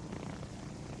tombs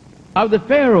of the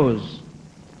pharaohs,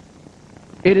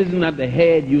 it isn't at the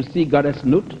head you see Goddess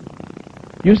Nut.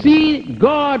 You see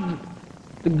God,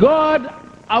 the God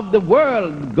of the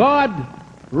world, God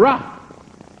Ra,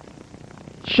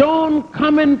 shown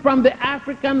coming from the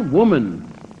African woman.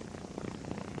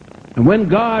 And when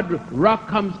God Ra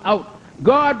comes out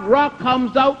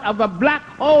of a black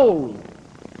hole,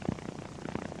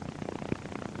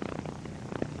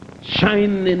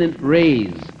 shining in its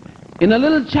rays, in a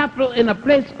little chapel in a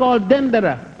place called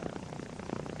Dendera.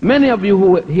 Many of you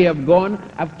who here have gone,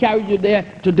 I've carried you there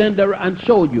to Dendera and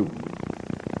showed you.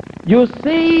 You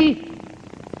see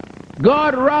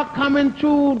God Ra coming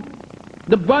through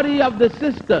the body of the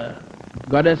sister,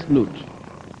 Goddess Nut,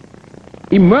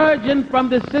 emerging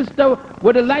from the sister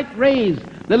with the light rays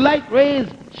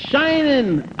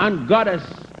shining on Goddess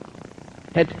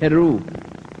Heteru,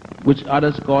 which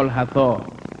others call Hathor.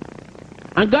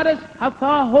 And Goddess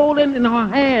Hathor holding in her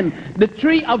hand the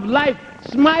tree of life,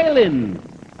 smiling.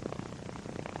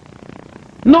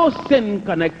 No sin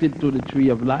connected to the tree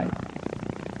of life.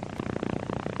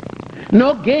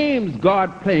 No games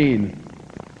God playing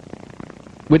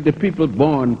with the people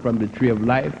born from the tree of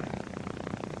life,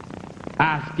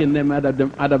 asking them,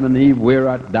 Adam and Eve, where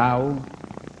art thou?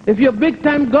 If you're big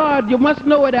time God, you must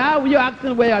know where they are. You're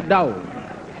asking, where art thou?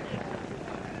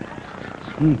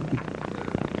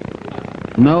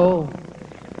 No.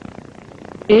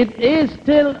 It is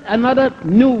still another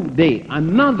new day.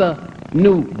 Another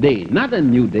new day. Not a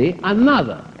new day,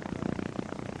 another.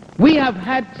 We have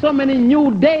had so many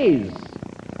new days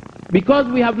because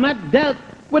we have not dealt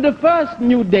with the first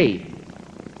new day.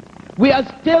 We are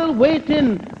still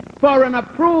waiting for an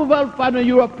approval from the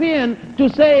European to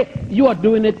say you are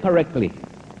doing it correctly.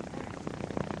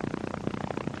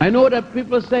 I know that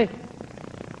people say,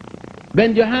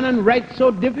 Ben Jochannan writes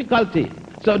so difficultly.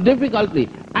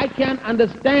 I can't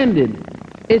understand it.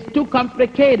 It's too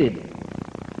complicated.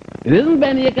 It isn't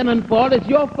Ben Jochanan's fault. It's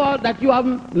your fault that you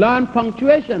haven't learned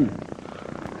punctuation.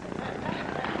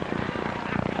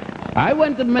 I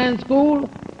went to men's school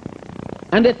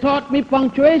and they taught me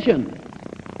punctuation,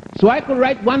 so I could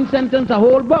write one sentence, a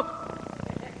whole book.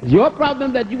 It's your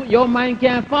problem that your mind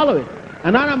can't follow it.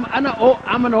 And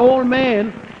I'm an old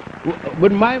man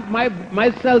with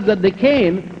my cells are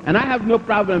decaying, and I have no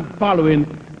problem following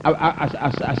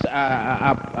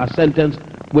a sentence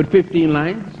with 15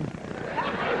 lines.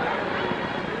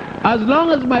 As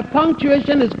long as my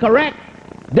punctuation is correct,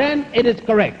 then it is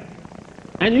correct.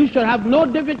 And you should have no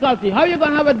difficulty. How are you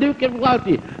going to have a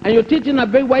difficulty? And you're teaching a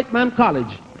big white man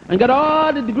college and got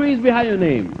all the degrees behind your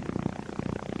name.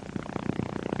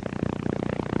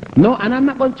 No, and I'm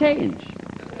not going to change.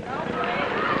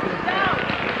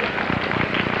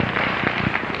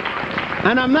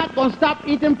 And I'm not going to stop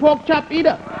eating pork chop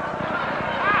either.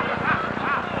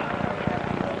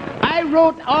 I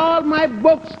wrote all my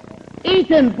books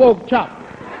eating pork chop.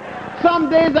 Some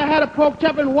days I had a pork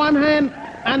chop in one hand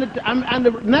and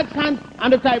the next hand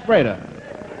on the typewriter.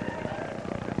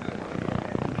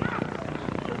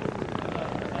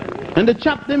 And the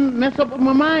chop didn't mess up with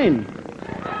my mind.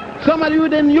 Some of you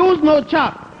didn't use no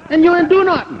chop, and you didn't do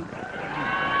nothing.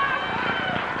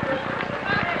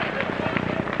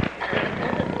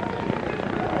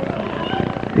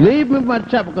 Leave me with my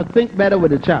chop, because think better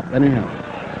with the chop, anyhow.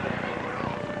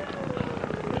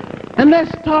 And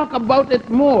let's talk about it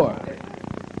more.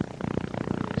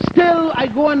 I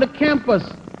go on the campus,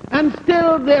 and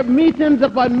still there are meetings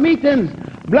upon meetings.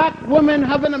 Black women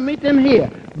having a meeting here,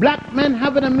 black men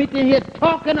having a meeting here,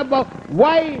 talking about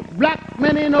why black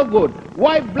men ain't no good,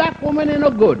 why black women ain't no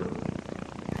good.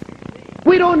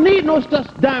 We don't need no such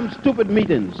damn stupid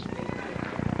meetings.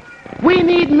 We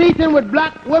need meeting with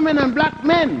black women and black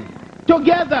men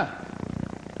together,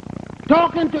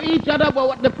 talking to each other about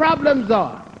what the problems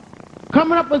are,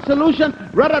 coming up with a solution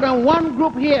rather than one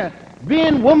group here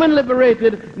being woman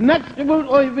liberated, next group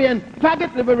or being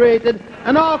faggot liberated,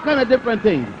 and all kind of different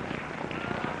things.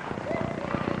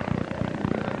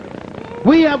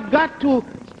 We have got to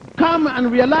come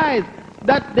and realize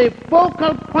that the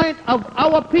focal point of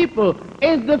our people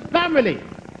is the family.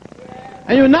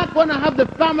 And you're not going to have the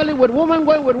family with woman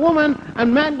going with woman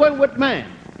and man going with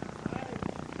man.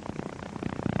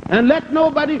 And let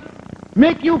nobody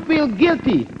make you feel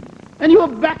guilty. And you're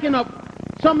backing up.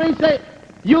 Somebody say,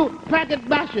 you faggot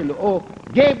bashing or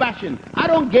gay bashing. I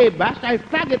don't gay bash, I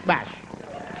faggot bash.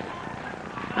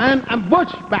 And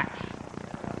butch bash.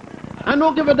 I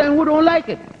don't give a damn who don't like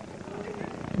it.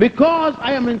 Because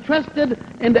I am interested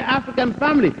in the African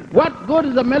family. What good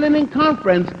is a melanin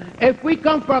conference if we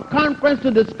come for a conference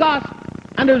to discuss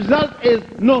and the result is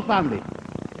no family?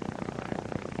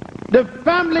 The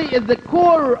family is the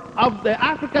core of the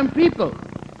African people.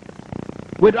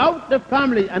 Without the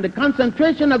family and the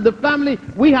concentration of the family,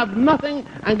 we have nothing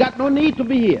and got no need to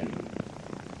be here.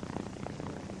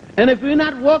 And if we're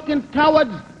not working towards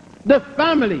the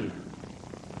family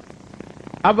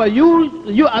of as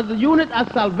a unit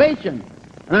of salvation,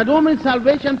 and I don't mean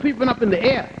salvation people up in the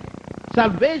air,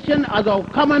 salvation as our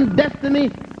common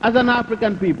destiny as an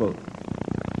African people.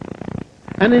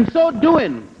 And in so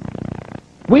doing,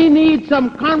 we need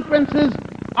some conferences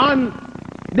on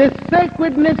the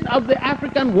sacredness of the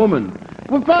African woman.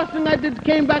 The first thing I did,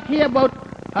 came back here about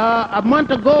a month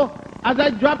ago. As I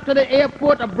dropped to the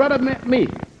airport, a brother met me.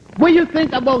 What do you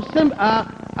think about Simpson?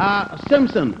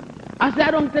 I said,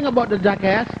 I don't think about the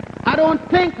jackass. I don't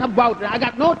think about it. I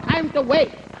got no time to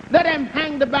wait. Let him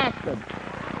hang the bastard.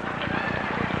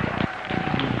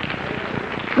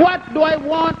 What do I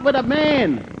want with a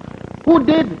man who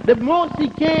did the most he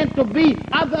can to be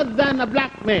other than a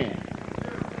black man?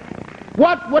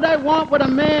 What would I want with a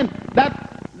man that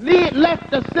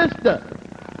left a sister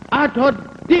at her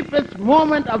deepest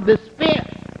moment of despair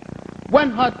when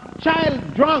her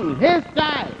child drowned, his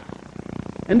child,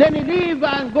 and then he leave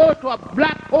and go to a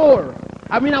black whore,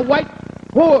 a white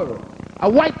whore, a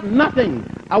white nothing,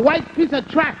 a white piece of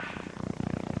trash,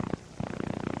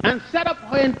 and set up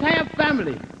her entire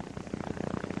family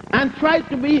and try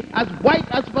to be as white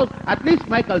as possible. At least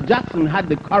Michael Jackson had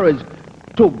the courage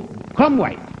to come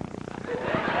white.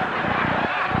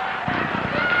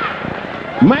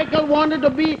 Michael wanted to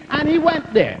be, and he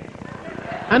went there.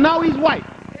 And now he's white.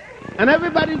 And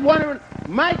everybody's wondering,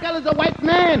 Michael is a white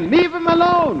man, leave him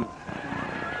alone.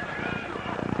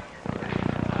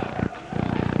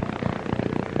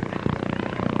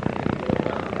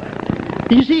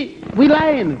 You see, we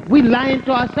lying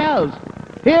to ourselves.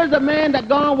 Here's a man that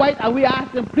gone white, and we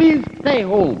ask him, please stay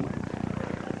home.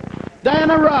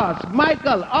 Diana Ross,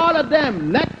 Michael, all of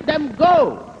them, let them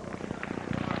go.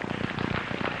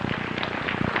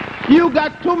 You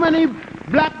got too many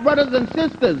black brothers and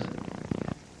sisters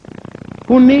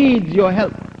who need your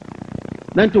help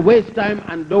than to waste time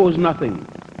and doze nothing.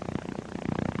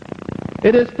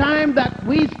 It is time that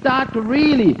we start to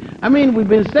really, we've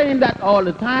been saying that all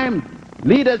the time.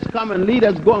 Leaders come and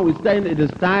leaders go, and we're saying it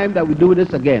is time that we do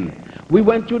this again. We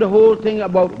went through the whole thing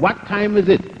about what time is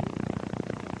it.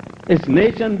 It's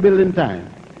nation building time.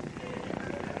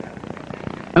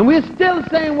 And we're still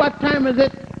saying what time is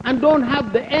it, and don't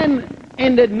have the end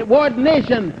in the word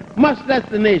nation, much less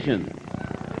the nation.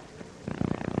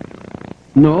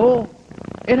 No,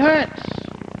 it hurts.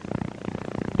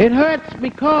 It hurts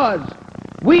because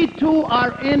we too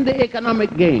are in the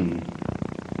economic game.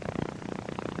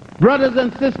 Brothers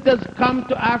and sisters come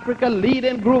to Africa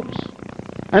leading groups,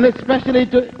 and especially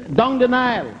down the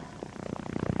Nile.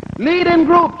 Leading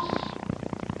groups.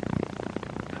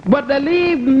 But they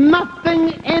leave nothing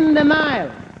in the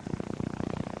Nile.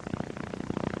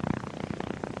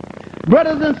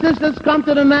 Brothers and sisters come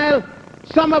to the Nile,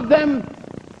 some of them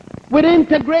with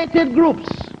integrated groups.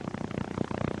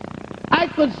 I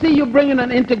could see you bringing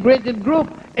an integrated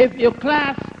group if your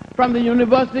class from the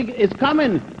university is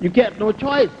coming. You get no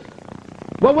choice.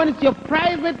 But when it's your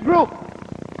private group,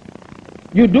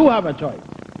 you do have a choice.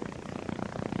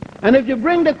 And if you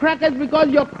bring the crackers because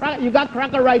you got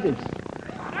crackeritis.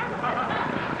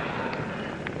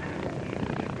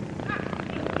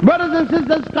 Brothers and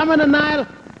sisters come in the Nile,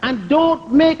 and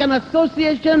don't make an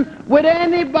association with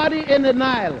anybody in the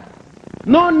Nile.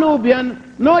 No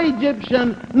Nubian, no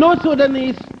Egyptian, no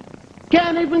Sudanese.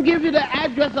 Can't even give you the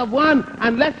address of one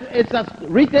unless it's a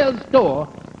retail store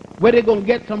where they're going to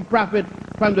get some profit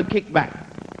from the kickback.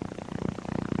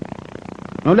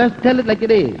 Now let's tell it like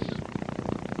it is.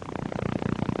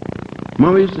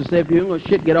 Mama used to say, if you ain't going to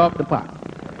shit, get off the pot.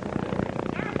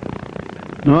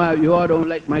 No, you all don't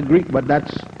like my Greek, but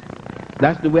that's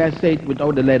the way I say it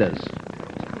without the letters.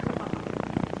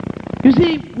 You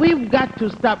see, we've got to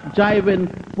stop jiving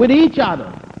with each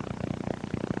other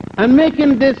and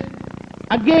making this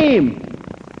a game.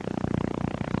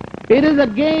 It is a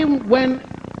game when,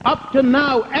 up to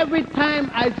now, every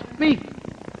time I speak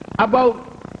about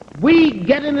we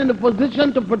getting in a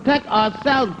position to protect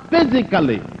ourselves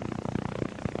physically,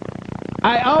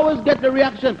 I always get the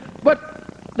reaction, but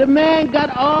the man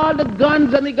got all the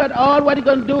guns and he got all what he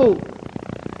gonna do.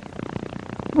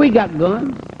 We got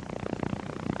guns.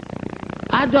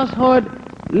 I just heard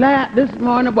this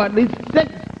morning about these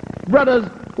 6 brothers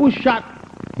who shot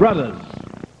brothers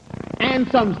and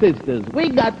some sisters. We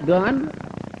got guns.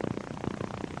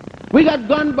 We got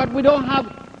guns, but we don't have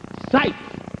sight.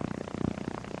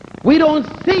 We don't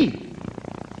see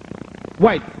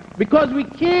white because we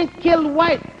can't kill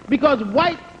white, because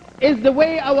white is the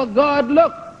way our God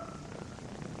looks.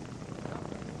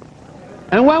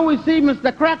 And when we see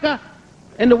Mr. Clarke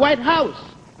in the White House,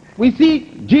 we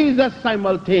see Jesus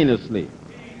simultaneously.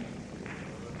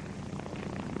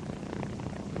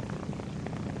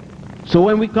 So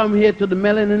when we come here to the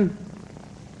melanin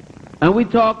and we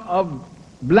talk of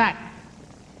black,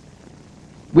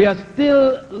 we are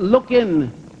still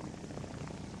looking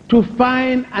to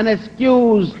find an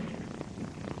excuse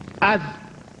as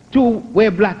to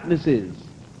where blackness is.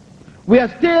 We are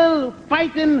still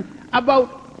fighting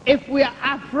about if we are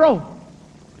Afro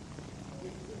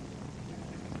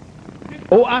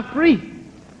or Afri.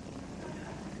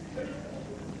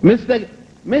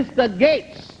 Mr.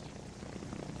 Gates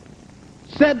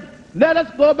said, let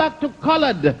us go back to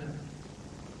colored.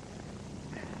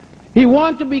 He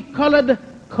wants to be colored.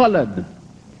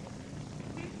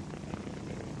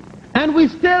 And we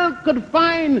still could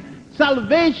find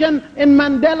salvation in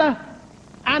Mandela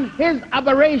and his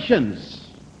aberrations.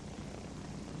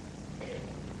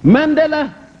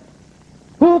 Mandela,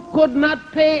 who could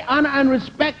not pay honor and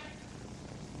respect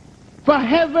for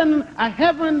heaven, a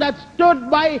heaven that stood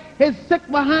by his sick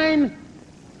behind.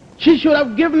 She should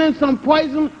have given him some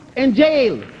poison in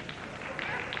jail.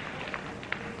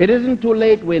 It isn't too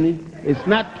late, Winnie. It's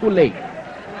not too late.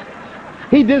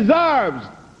 He deserves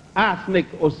arsenic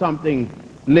or something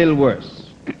little worse.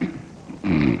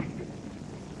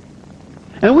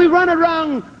 And we run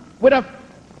around with a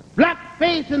black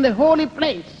face in the holy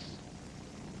place,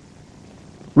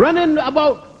 running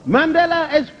about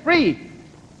Mandela is free.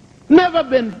 Never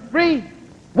been free.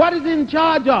 What is he in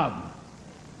charge of?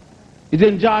 He's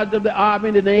in charge of the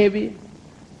army, the navy,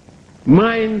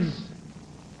 mines.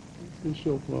 The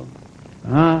chauffeur.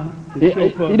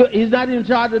 He's not in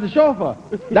charge of the chauffeur.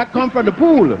 That comes from the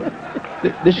pool.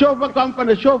 The chauffeur comes from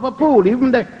the chauffeur pool.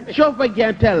 Even the chauffeur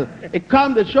can't tell.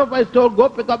 The chauffeur is told, go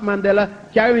pick up Mandela,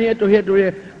 carry him here to here to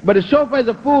here. But the chauffeur is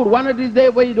a fool. One of these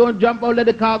days where you don't jump out, let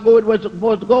the car go where it's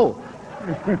supposed to go.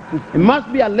 It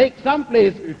must be a lake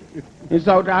someplace in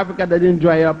South Africa that didn't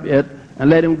dry up yet, and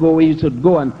let him go where he should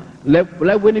go, and let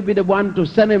Winnie be the one to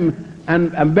send him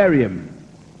and bury him.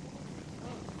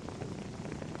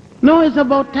 No, it's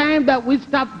about time that we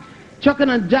stop chucking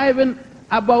and jiving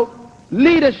about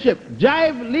leadership,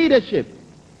 jive leadership.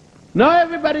 Now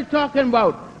everybody talking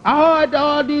about, I heard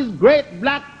all these great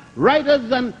black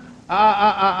writers and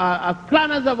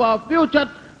planners of our future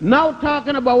now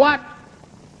talking about what?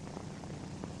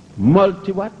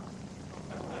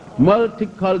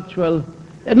 Multicultural.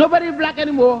 And nobody's black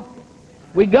anymore.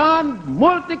 We gone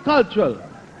multicultural.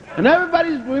 And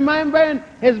everybody's remembering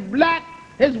his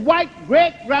white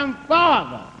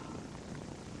great-grandfather.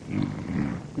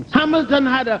 Hamilton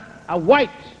had a white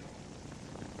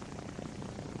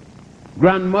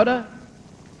grandmother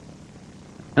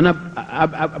and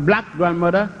a black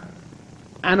grandmother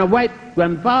and a white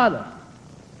grandfather.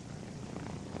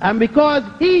 And because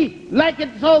he liked it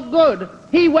so good,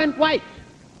 he went white,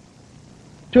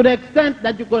 to the extent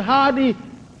that you could hardly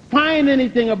find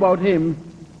anything about him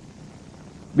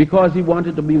because he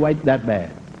wanted to be white that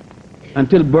bad,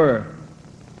 until Burr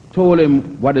told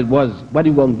him what it was, what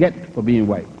he won't get for being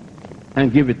white,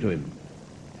 and give it to him.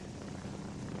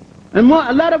 And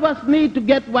a lot of us need to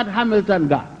get what Hamilton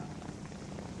got,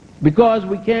 because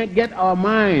we can't get our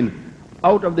mind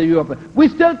out of the European. We're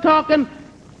still talking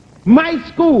my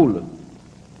school.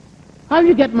 How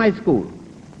you get my school?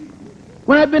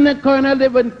 When I've been at Cornell, they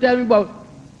would tell me about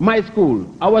my school,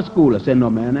 our school. I said, no,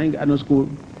 man, I ain't got no school.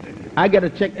 I get a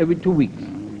check every 2 weeks.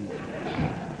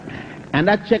 And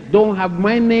that check don't have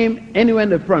my name anywhere in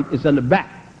the front. It's on the back.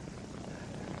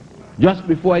 Just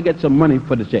before I get some money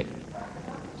for the check.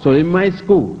 So in my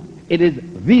school, it is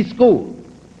the school.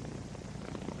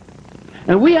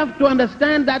 And we have to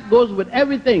understand that goes with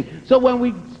everything. So when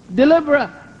we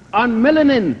deliver on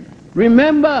melanin,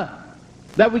 remember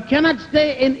that we cannot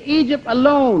stay in Egypt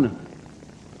alone,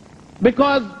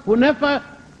 because Hunefa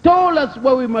told us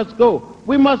where we must go.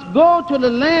 We must go to the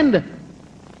land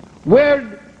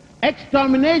where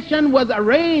extermination was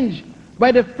arranged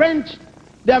by the French,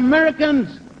 the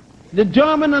Americans, the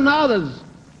German and others,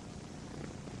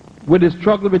 with the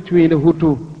struggle between the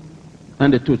Hutu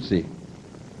and the Tutsi.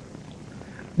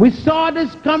 We saw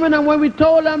this coming, and when we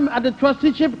told them at the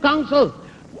trusteeship council,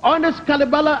 Honest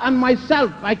Kalibala and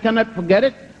myself, I cannot forget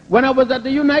it, when I was at the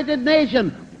United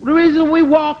Nations, the reason we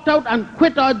walked out and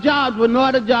quit our jobs with no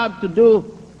other job to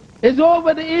do is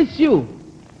over the issue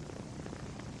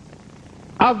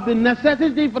of the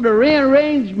necessity for the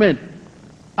rearrangement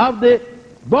of the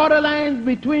borderlines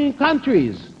between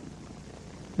countries,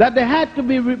 that they had to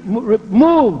be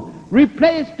removed,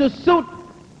 replaced to suit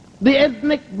the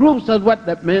ethnic groups, as what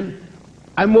that meant,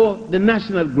 and more the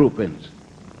national groupings.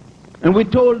 And we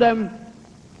told them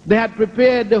they had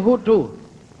prepared the Hutu,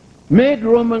 made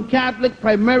Roman Catholic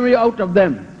primarily out of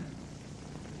them,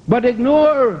 but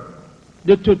ignore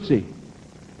the Tutsi,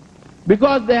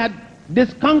 because they had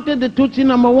discounted the Tutsi,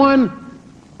 number one,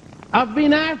 of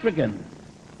being African.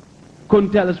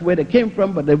 Couldn't tell us where they came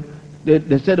from, but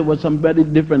they said it was somebody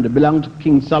different. They belonged to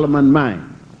King Solomon's mine.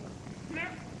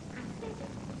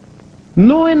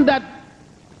 Knowing that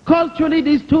culturally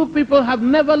these two people have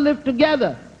never lived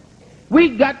together,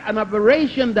 we got an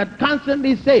aberration that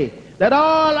constantly say that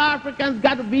all Africans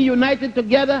got to be united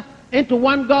together into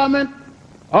one government.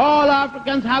 All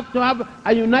Africans have to have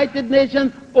a United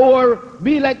Nation, or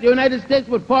be like the United States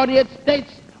with 48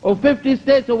 states or 50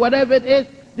 states or whatever it is.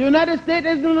 The United States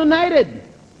isn't united.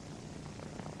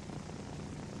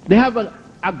 They have an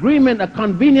agreement, a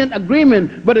convenient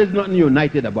agreement, but there's nothing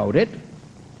united about it.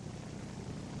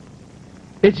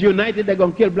 It's united they're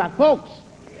going to kill black folks.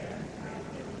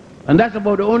 And that's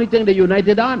about the only thing they're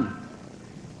united on.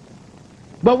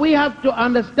 But we have to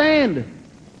understand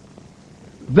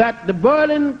that the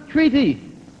Berlin Treaty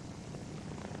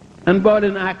and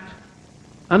Berlin Act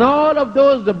and all of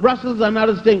those, the Brussels and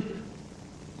other things,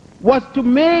 was to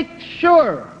make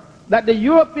sure that the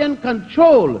European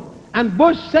control, and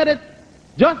Bush said it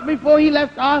just before he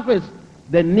left office,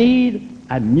 they need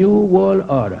a new world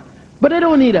order. But they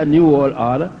don't need a new world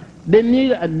order. They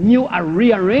need a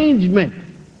rearrangement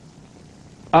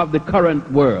of the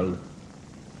current world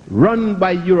run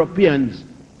by Europeans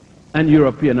and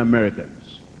European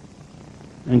Americans.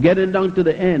 And getting down to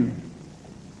the end,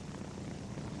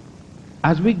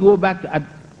 as we go back at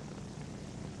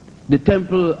the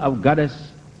temple of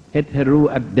goddess Heteru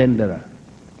at Dendera,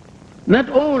 not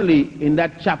only in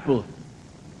that chapel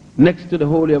next to the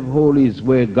Holy of Holies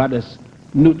where goddess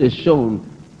Nut is shown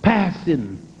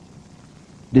passing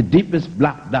the deepest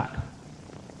black dot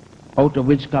out of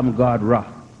which come God Ra,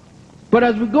 but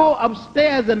as we go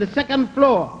upstairs on the second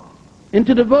floor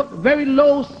into the very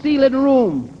low ceiled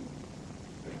room,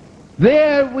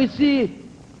 there we see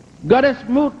Goddess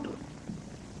Mut,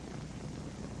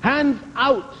 hands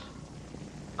out,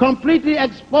 completely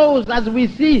exposed, as we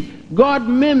see God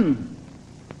Mim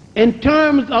in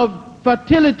terms of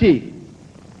fertility.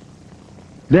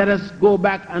 Let us go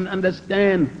back and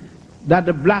understand that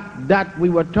the black dot we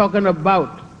were talking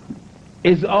about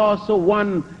is also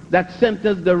one that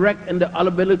centers direct in the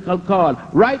umbilical cord.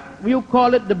 Right? You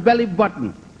call it the belly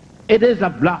button. It is a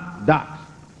black dot.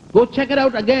 Go check it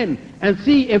out again and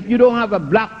see if you don't have a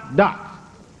black dot.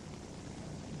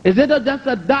 Is it just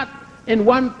a dot in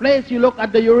one place? You look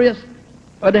at the uterus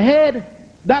or the head.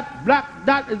 That black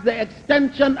dot is the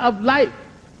extension of life.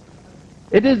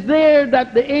 It is there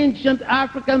that the ancient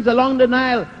Africans along the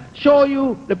Nile show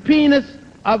you the penis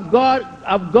of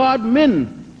God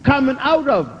Min coming out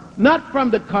of, not from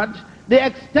the cut, the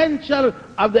extension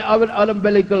of the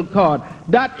umbilical cord.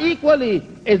 That equally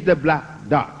is the black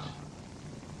dot.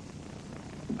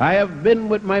 I have been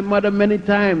with my mother many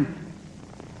times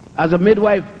as a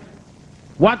midwife,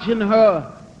 watching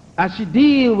her as she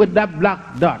deals with that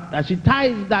black dot, as she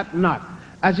ties that knot,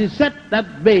 as she sets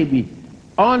that baby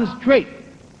on straight,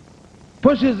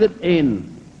 pushes it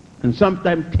in, and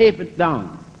sometimes tape it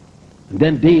down, and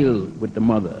then deal with the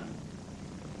mother.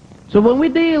 So when we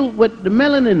deal with the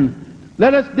melanin,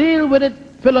 let us deal with it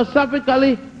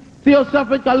philosophically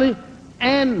theosophically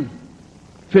and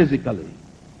physically,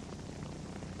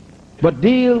 but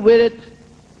deal with it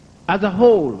as a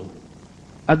whole,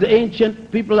 as the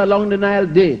ancient people along the Nile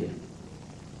did.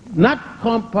 Not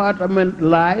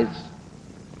compartmentalize.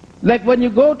 Like when you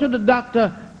go to the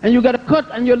doctor and you got a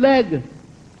cut on your leg,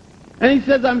 and he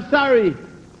says, I'm sorry,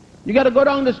 you got to go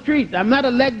down the street. I'm not a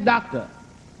leg doctor.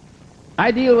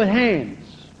 I deal with hands.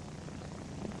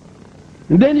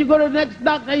 And then you go to the next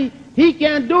doctor, he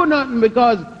can't do nothing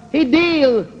because he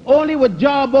deals only with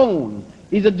jawbone.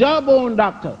 He's a jawbone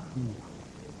doctor.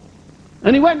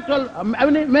 And he went to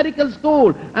medical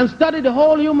school and studied the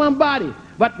whole human body.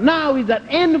 But now he's an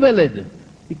invalid.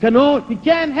 He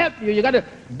can't help you. You got to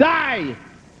die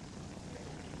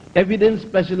if you didn't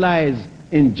specialize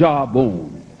in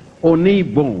jawbone or knee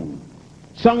bone.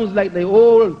 Sounds like the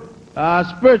old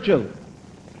spiritual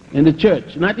in the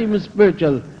church. Not even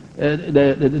spiritual.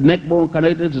 The neck bone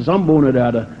connected to some bone or the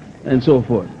other, and so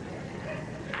forth.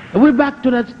 And we're back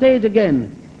to that stage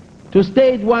again, to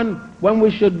stage 1 when we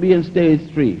should be in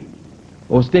stage 3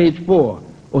 or stage 4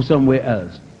 or somewhere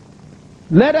else.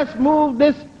 Let us move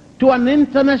this to an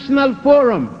international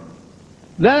forum.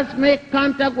 Let us make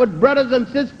contact with brothers and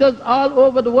sisters all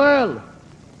over the world.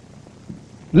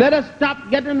 Let us stop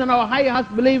getting in our high horse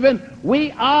believing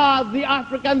we are the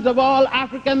Africans of all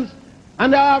Africans,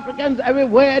 and the Africans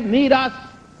everywhere need us.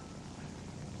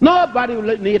 Nobody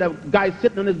will need a guy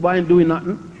sitting on his behind doing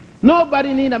nothing.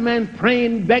 Nobody need a man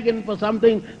praying, begging for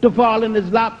something to fall in his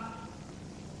lap.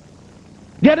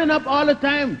 Getting up all the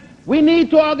time. We need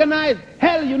to organize.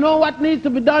 Hell, you know what needs to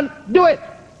be done? Do it.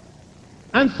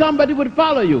 And somebody would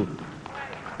follow you.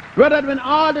 Rather than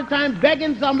all the time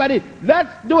begging somebody,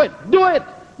 let's do it. Do it.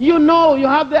 You know, you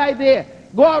have the idea.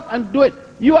 Go out and do it.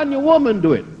 You and your woman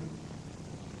do it.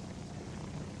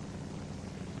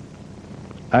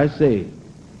 I say,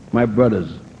 my brothers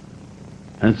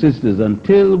and sisters,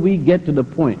 until we get to the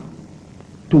point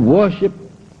to worship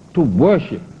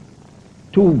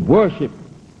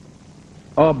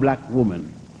our black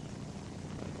woman,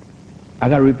 I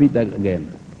gotta repeat that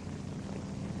again.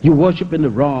 You're worshiping the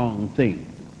wrong thing.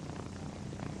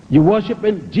 You're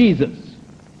worshiping Jesus.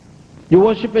 You're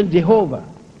worshiping Jehovah.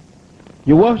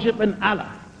 You're worshiping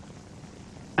Allah.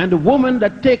 And the woman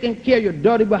that taking care of your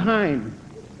dirty behind,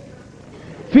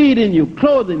 feeding you,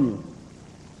 clothing you,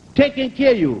 taking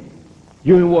care of you,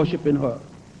 you ain't worshiping her.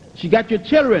 She got your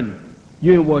children,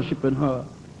 you ain't worshiping her.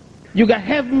 You got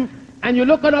heaven, and you're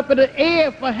looking up at the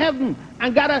air for heaven,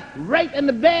 and got her right in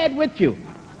the bed with you.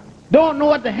 Don't know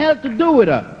what the hell to do with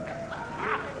her.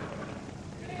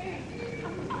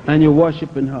 And you're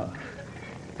worshiping her.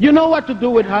 You know what to do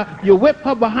with her. You whip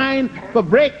her behind for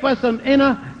breakfast and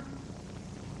dinner.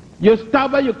 You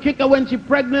stab her, you kick her when she's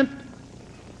pregnant.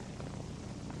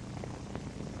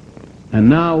 And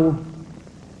now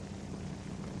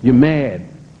you're mad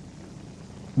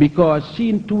because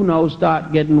she too now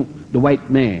start getting the white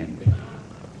man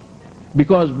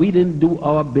because we didn't do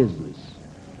our business.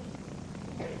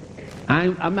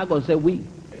 I'm not going to say we,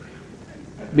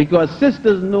 because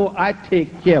sisters know I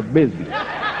take care of business.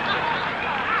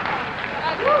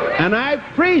 And I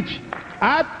preach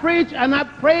and I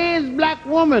praise black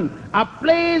women. I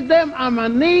praise them on my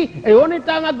knee. The only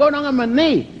time I go down on my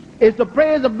knee is to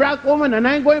praise a black woman, and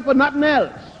I ain't going for nothing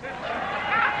else.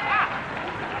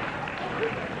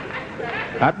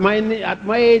 At my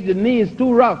age, the knee is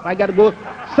too rough. I got to go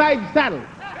side saddle.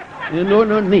 You know,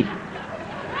 no knee.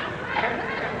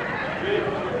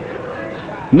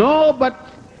 No, but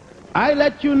I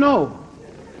let you know,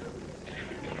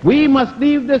 we must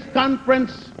leave this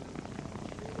conference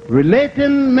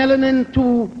relating melanin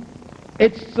to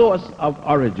its source of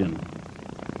origin,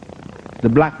 the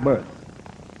black birth,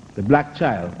 the black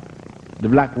child, the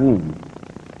black womb,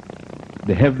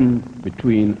 the heaven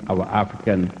between our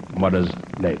African mother's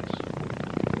legs.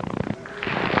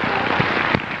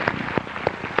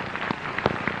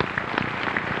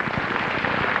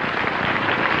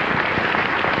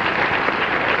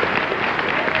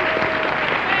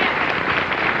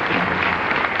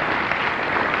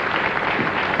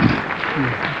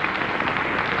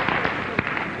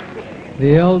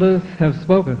 The elders have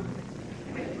spoken.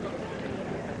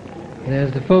 And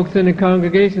as the folks in the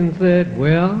congregation said,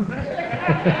 well,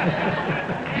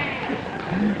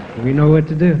 we know what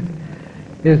to do.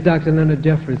 Is Dr. Leonard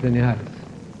Jeffries in the house?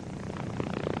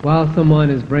 While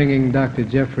someone is bringing Dr.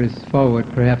 Jeffries forward,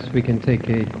 perhaps we can take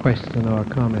a question or a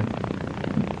comment.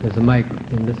 There's a mic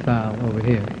in this aisle over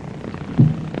here.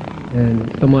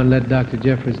 And someone let Dr.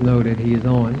 Jeffries know that he is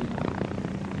on.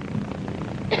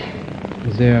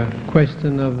 Is there a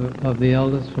question of the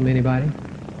elders from anybody?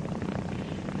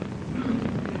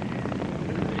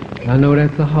 I know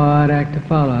that's a hard act to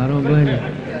follow. I don't blame you.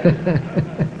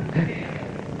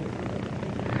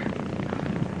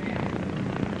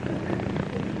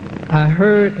 I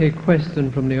heard a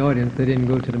question from the audience that didn't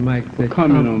go to the mic.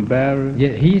 Comment on Barry?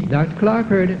 Yeah, Dr. Clarke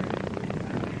heard it.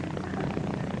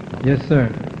 Yes, sir.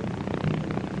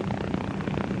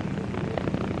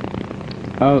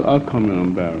 I'll comment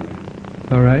on Barry.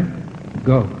 All right.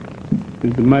 Go.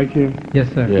 Is the mic here?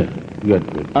 Yes, sir. Yeah,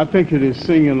 good. I think it is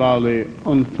singularly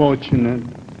unfortunate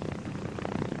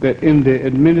that in the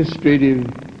administrative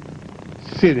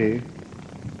city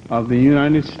of the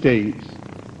United States,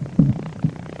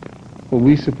 where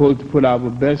we're supposed to put our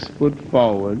best foot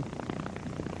forward,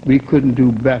 we couldn't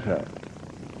do better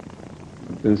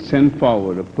than send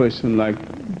forward a person like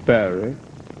Barry,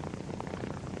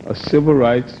 a civil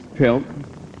rights pimp,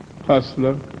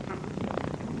 hustler,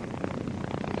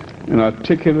 an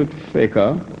articulate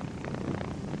faker,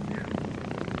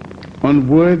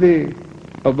 unworthy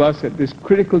of us at this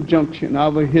critical juncture in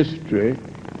our history.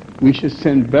 We should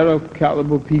send better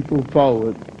caliber people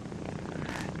forward.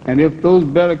 And if those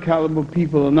better caliber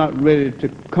people are not ready to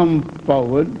come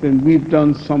forward, then we've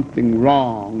done something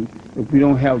wrong if we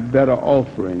don't have better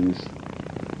offerings.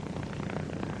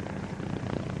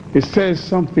 It says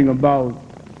something about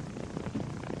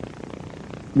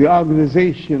the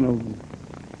organization of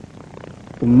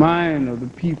the mind of the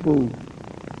people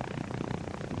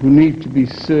who need to be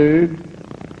served.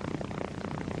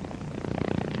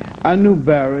 I knew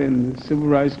Barry in the civil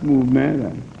rights movement.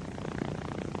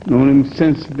 I've known him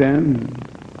since then.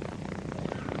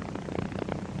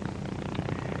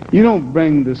 You don't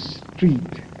bring the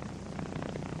street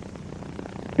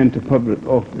into public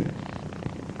office.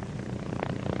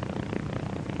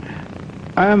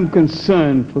 I am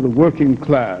concerned for the working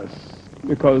class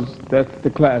because that's the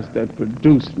class that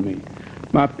produced me.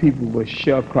 My people were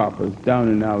sharecroppers down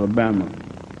in Alabama.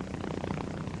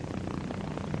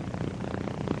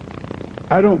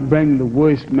 I don't bring the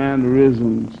worst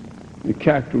mannerisms, the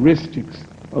characteristics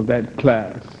of that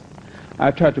class.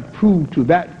 I try to prove to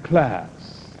that class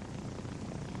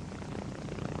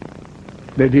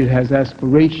that it has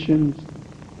aspirations,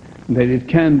 that it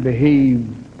can behave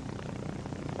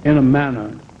in a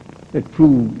manner that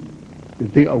proves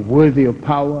that they are worthy of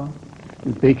power,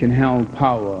 that they can handle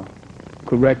power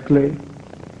correctly,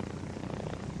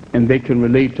 and they can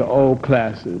relate to all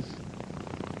classes.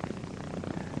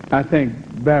 I think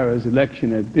Barry's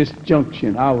election at this juncture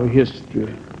in our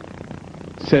history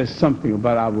says something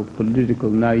about our political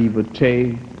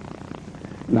naivete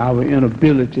and our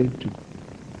inability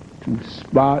to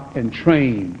spot and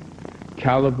train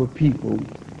caliber people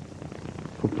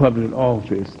for public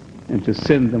office and to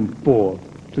send them forth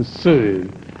to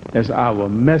serve as our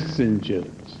messengers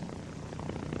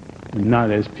and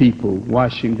not as people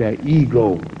washing their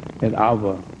ego at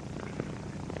our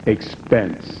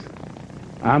expense.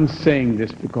 I'm saying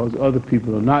this because other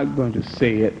people are not going to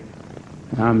say it.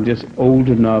 I'm just old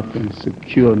enough and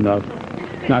secure enough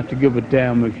not to give a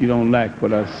damn if you don't like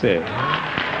what I said.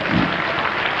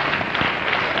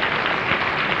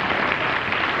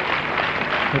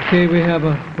 Okay, we have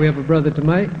a brother to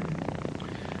Mike.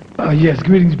 Yes,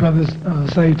 greetings, brothers.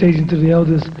 Salutations to the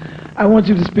elders. I want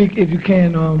you to speak, if you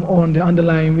can, on the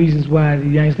underlying reasons why the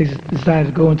United States decided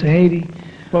to go into Haiti.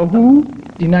 For who?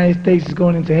 The United States is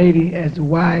going into Haiti, as to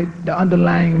why, the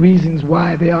underlying reasons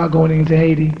why they are going into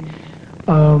Haiti.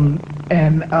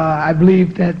 I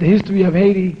believe that the history of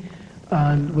Haiti,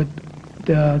 with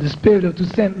the spirit of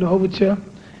Toussaint L'Ouverture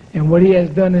and what he has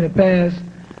done in the past,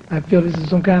 I feel this is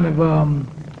some kind of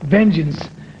vengeance.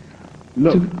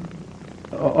 Look,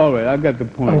 all right, I got the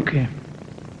point. Okay.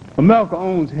 America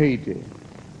owns Haiti.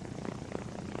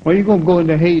 Why are you going to go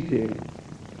into Haiti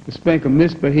to spank a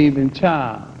misbehaving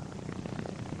child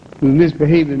who's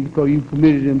misbehaving because you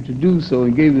permitted him to do so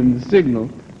and gave him the signal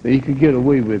that he could get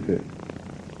away with it?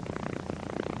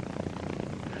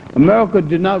 America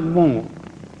did not want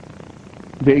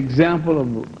the example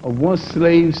of one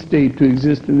slave state to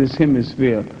exist in this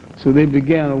hemisphere, so they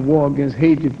began a war against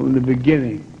Haiti from the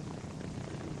beginning.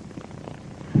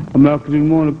 America didn't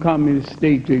want a communist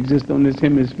state to exist on this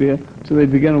hemisphere, so they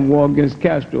began a war against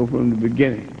Castro from the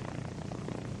beginning.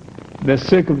 There's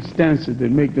circumstances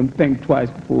that make them think twice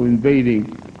before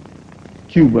invading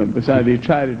Cuba. Besides, they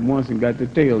tried it once and got their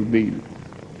tails beaten.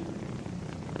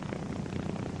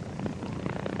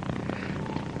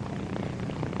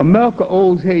 America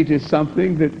owes Haiti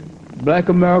something that black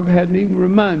America hadn't even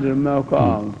reminded America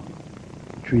of.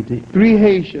 Treaty. 3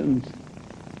 Haitians,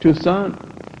 Toussaint,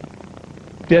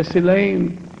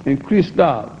 Dessalines, and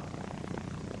Christophe,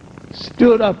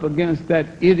 stood up against that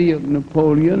idiot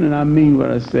Napoleon, and I mean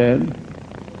what I said,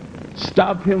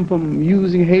 stop him from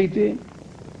using Haiti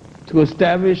to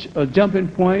establish a jumping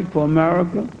point for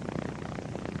America,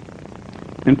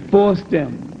 and forced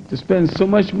them to spend so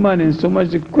much money and so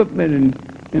much equipment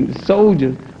and the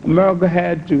soldiers. America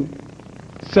had to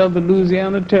sell the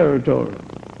Louisiana Territory.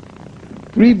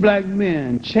 3 black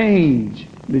men changed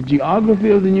the geography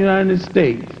of the United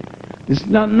States. It's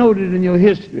not noted in your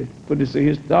history, but it's a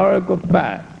historical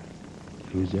fact.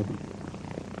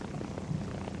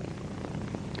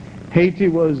 Haiti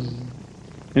was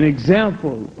an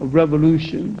example of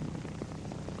revolution.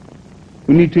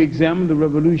 We need to examine the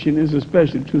revolutionists,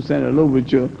 especially Toussaint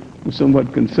Louverture, who was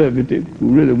somewhat conservative, who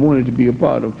really wanted to be a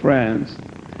part of France.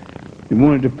 They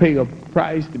wanted to pay a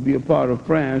price to be a part of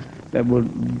France that would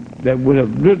have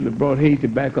literally brought Haiti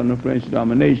back under French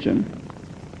domination.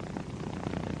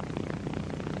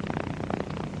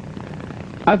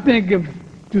 I think if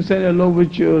Toussaint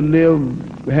Louverture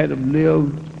had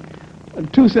lived,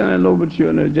 Toussaint Louverture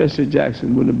and Jesse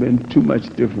Jackson would have been too much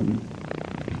different.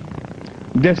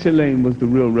 Dessalines was the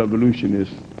real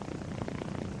revolutionist.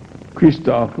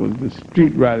 Christophe was the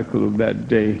street radical of that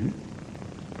day.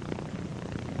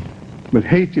 But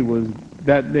Haiti was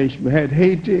that nation. Had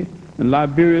Haiti and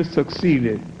Liberia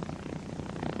succeeded,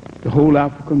 the whole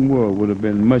African world would have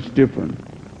been much different.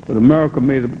 But America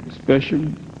made a special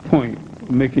point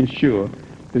of making sure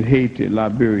that Haiti and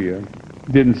Liberia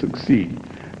didn't succeed.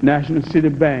 National City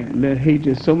Bank lent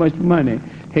Haiti so much money,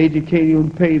 Haiti can't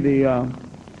even pay the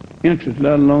interest,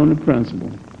 let alone the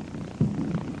principal.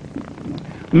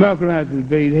 America has to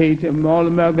invade Haiti, and all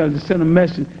America has to send a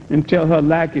message and tell her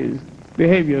lackeys,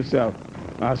 behave yourself,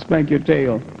 I'll spank your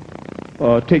tail,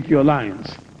 or take your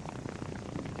alliance.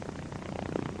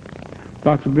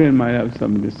 Dr. Ben might have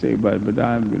something to say about it, but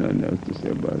I have nothing else to say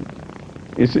about it.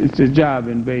 It's a job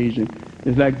invasion.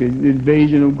 It's like the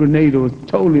invasion of Grenada was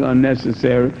totally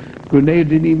unnecessary. Grenada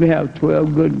didn't even have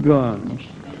 12 good guns.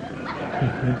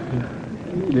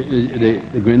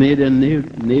 The Grenadian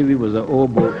Navy was an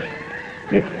oboe,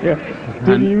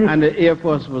 and the Air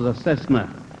Force was a Cessna.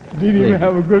 Didn't even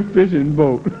have a good fishing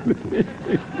boat.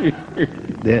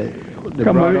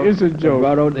 Come on, it's a joke. They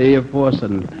brought out the Air Force,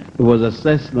 and it was a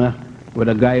Cessna with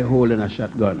a guy holding a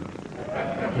shotgun.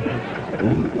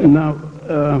 Now,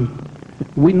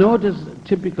 we notice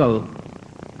typical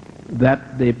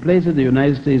that the places the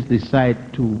United States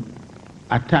decide to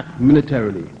attack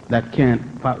militarily that can't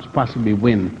possibly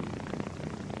win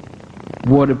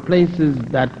were the places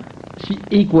that she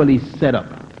equally set up.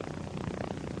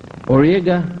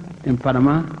 Orega in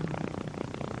Panama,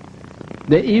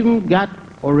 they even got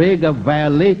Orega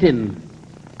violating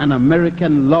an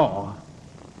American law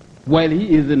while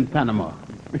he is in Panama.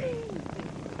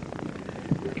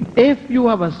 If you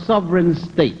have a sovereign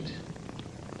state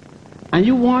and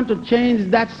you want to change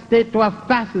that state to a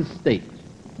fascist state,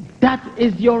 that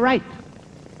is your right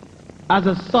as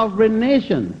a sovereign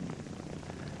nation.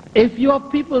 If your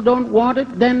people don't want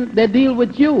it, then they deal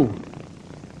with you.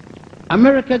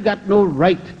 America got no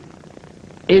right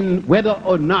in whether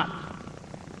or not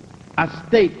a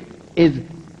state is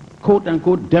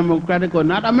quote-unquote democratic or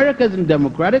not. America isn't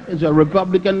democratic, it's a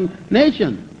Republican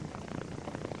nation.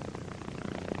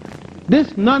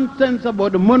 This nonsense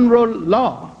about the Monroe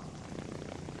Law,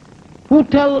 who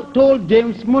told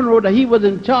James Monroe that he was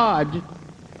in charge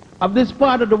of this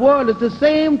part of the world, is the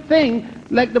same thing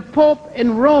like the Pope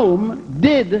in Rome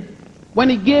did when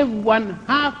he gave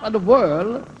 1/2 of the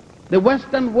world, the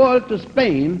Western world, to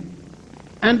Spain,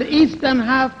 and the Eastern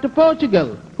half to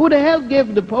Portugal. Who the hell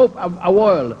gave the Pope a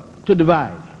world to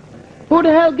divide? Who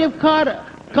the hell gave Carter?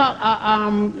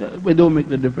 We don't make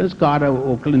the difference, Carter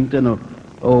or Clinton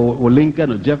or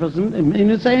Lincoln or Jefferson, I mean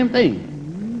the same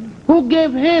thing. Who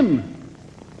gave him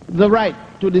the right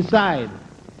to decide?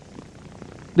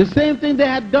 The same thing they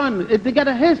had done. They got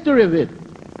a history of it.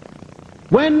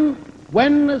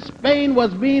 When Spain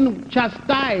was being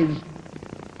chastised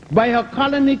by her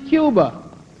colony Cuba,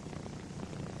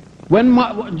 when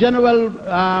General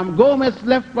Gomez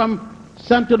left from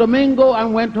Santo Domingo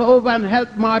and went over and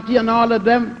helped Martí and all of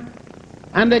them,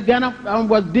 and again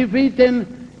was defeating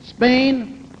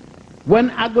Spain, when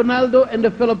Aguinaldo in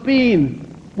the Philippines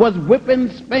was whipping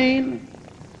Spain,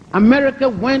 America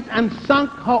went and sunk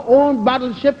her own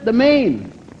battleship, the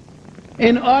Maine,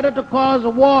 in order to cause a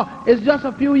war. It's just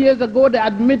a few years ago they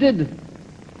admitted,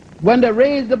 when they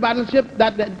raised the battleship,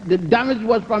 that the damage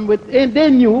was from within.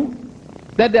 They knew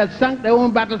that they had sunk their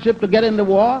own battleship to get in the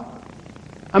war.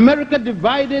 America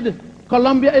divided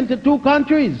Colombia into 2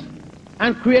 countries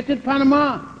and created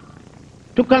Panama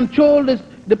to control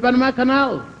the Panama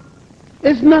Canal.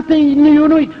 It's nothing new.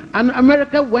 And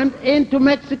America went into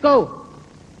Mexico.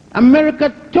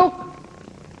 America took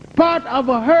Part of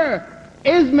her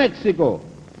is Mexico.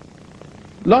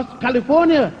 Los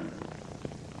California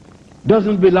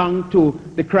doesn't belong to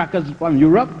the crackers from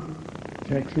Europe.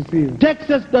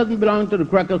 Texas doesn't belong to the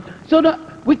crackers. So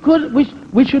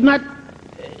we should not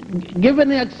give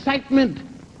any excitement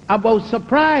about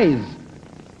surprise.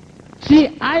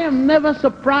 See, I am never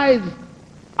surprised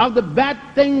of the bad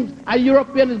things a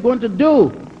European is going to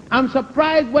do. I'm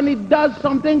surprised when he does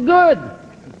something good.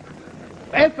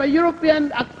 If a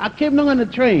European, I came down on the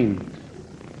train,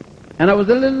 and I was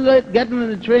a little late getting on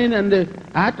the train, and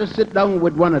I had to sit down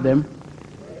with one of them.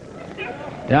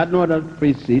 They had no other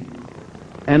free seat.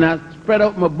 And I spread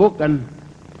out my book, and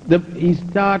he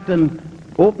started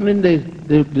opening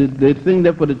the thing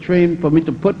there for the train for me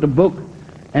to put the book,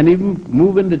 and even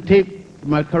moving the tape,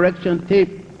 my correction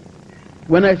tape.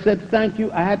 When I said thank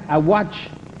you, I watched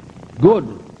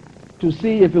good to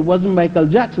see if it wasn't Michael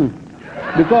Jackson,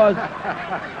 because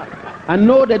I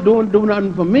know they don't do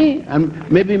nothing for me, and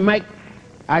maybe Mike,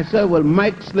 I said, well,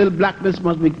 Mike's little blackness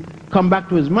must be come back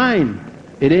to his mind.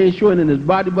 It ain't showing in his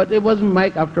body, but it wasn't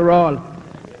Mike after all,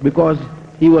 because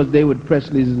he was there with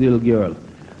Presley's little girl.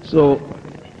 So,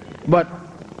 but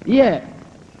yeah,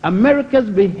 America's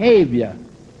behavior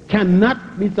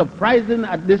cannot be surprising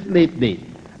at this late date.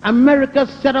 America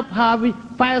set up Harvey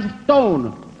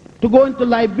Firestone to go into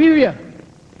Liberia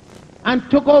and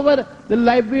took over the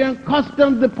Liberian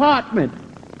Customs Department,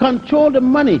 controlled the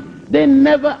money. They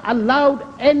never allowed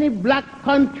any black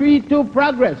country to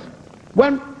progress.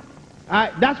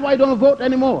 That's why I don't vote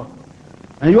anymore.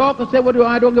 And you all can say what you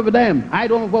want, I don't give a damn. I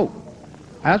don't vote.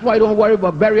 That's why I don't worry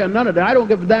about Berry or none of that. I don't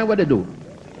give a damn what they do.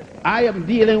 I am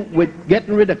dealing with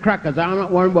getting rid of crackers. I'm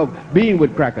not worrying about being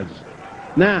with crackers.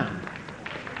 Now,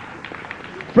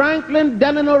 Franklin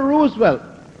Delano Roosevelt,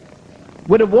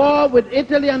 with the war with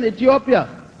Italy and Ethiopia,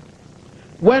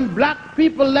 when black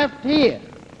people left here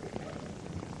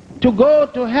to go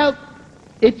to help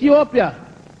Ethiopia,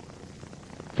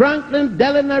 Franklin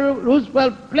Delano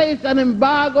Roosevelt placed an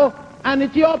embargo on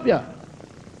Ethiopia.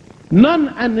 None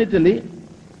on Italy.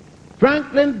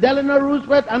 Franklin Delano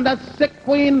Roosevelt and that sick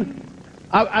queen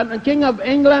and the King of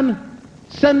England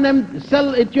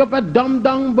sell Ethiopia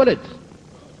dumb bullets.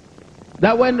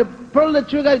 That when they pull the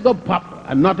trigger, it go pop,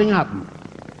 and nothing happened.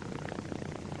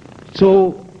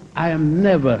 So I am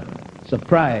never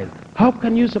surprised. How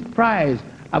can you surprise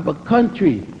of a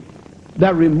country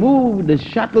that removed the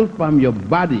shuttle from your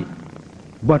body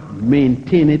but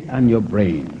maintain it on your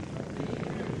brain?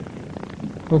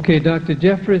 Okay, Dr.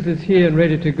 Jeffries is here and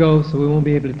ready to go, so we won't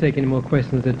be able to take any more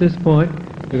questions at this point.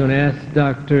 We're going to ask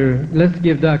let's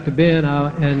give Dr. Ben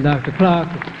and Dr. Clarke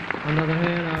another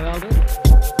hand.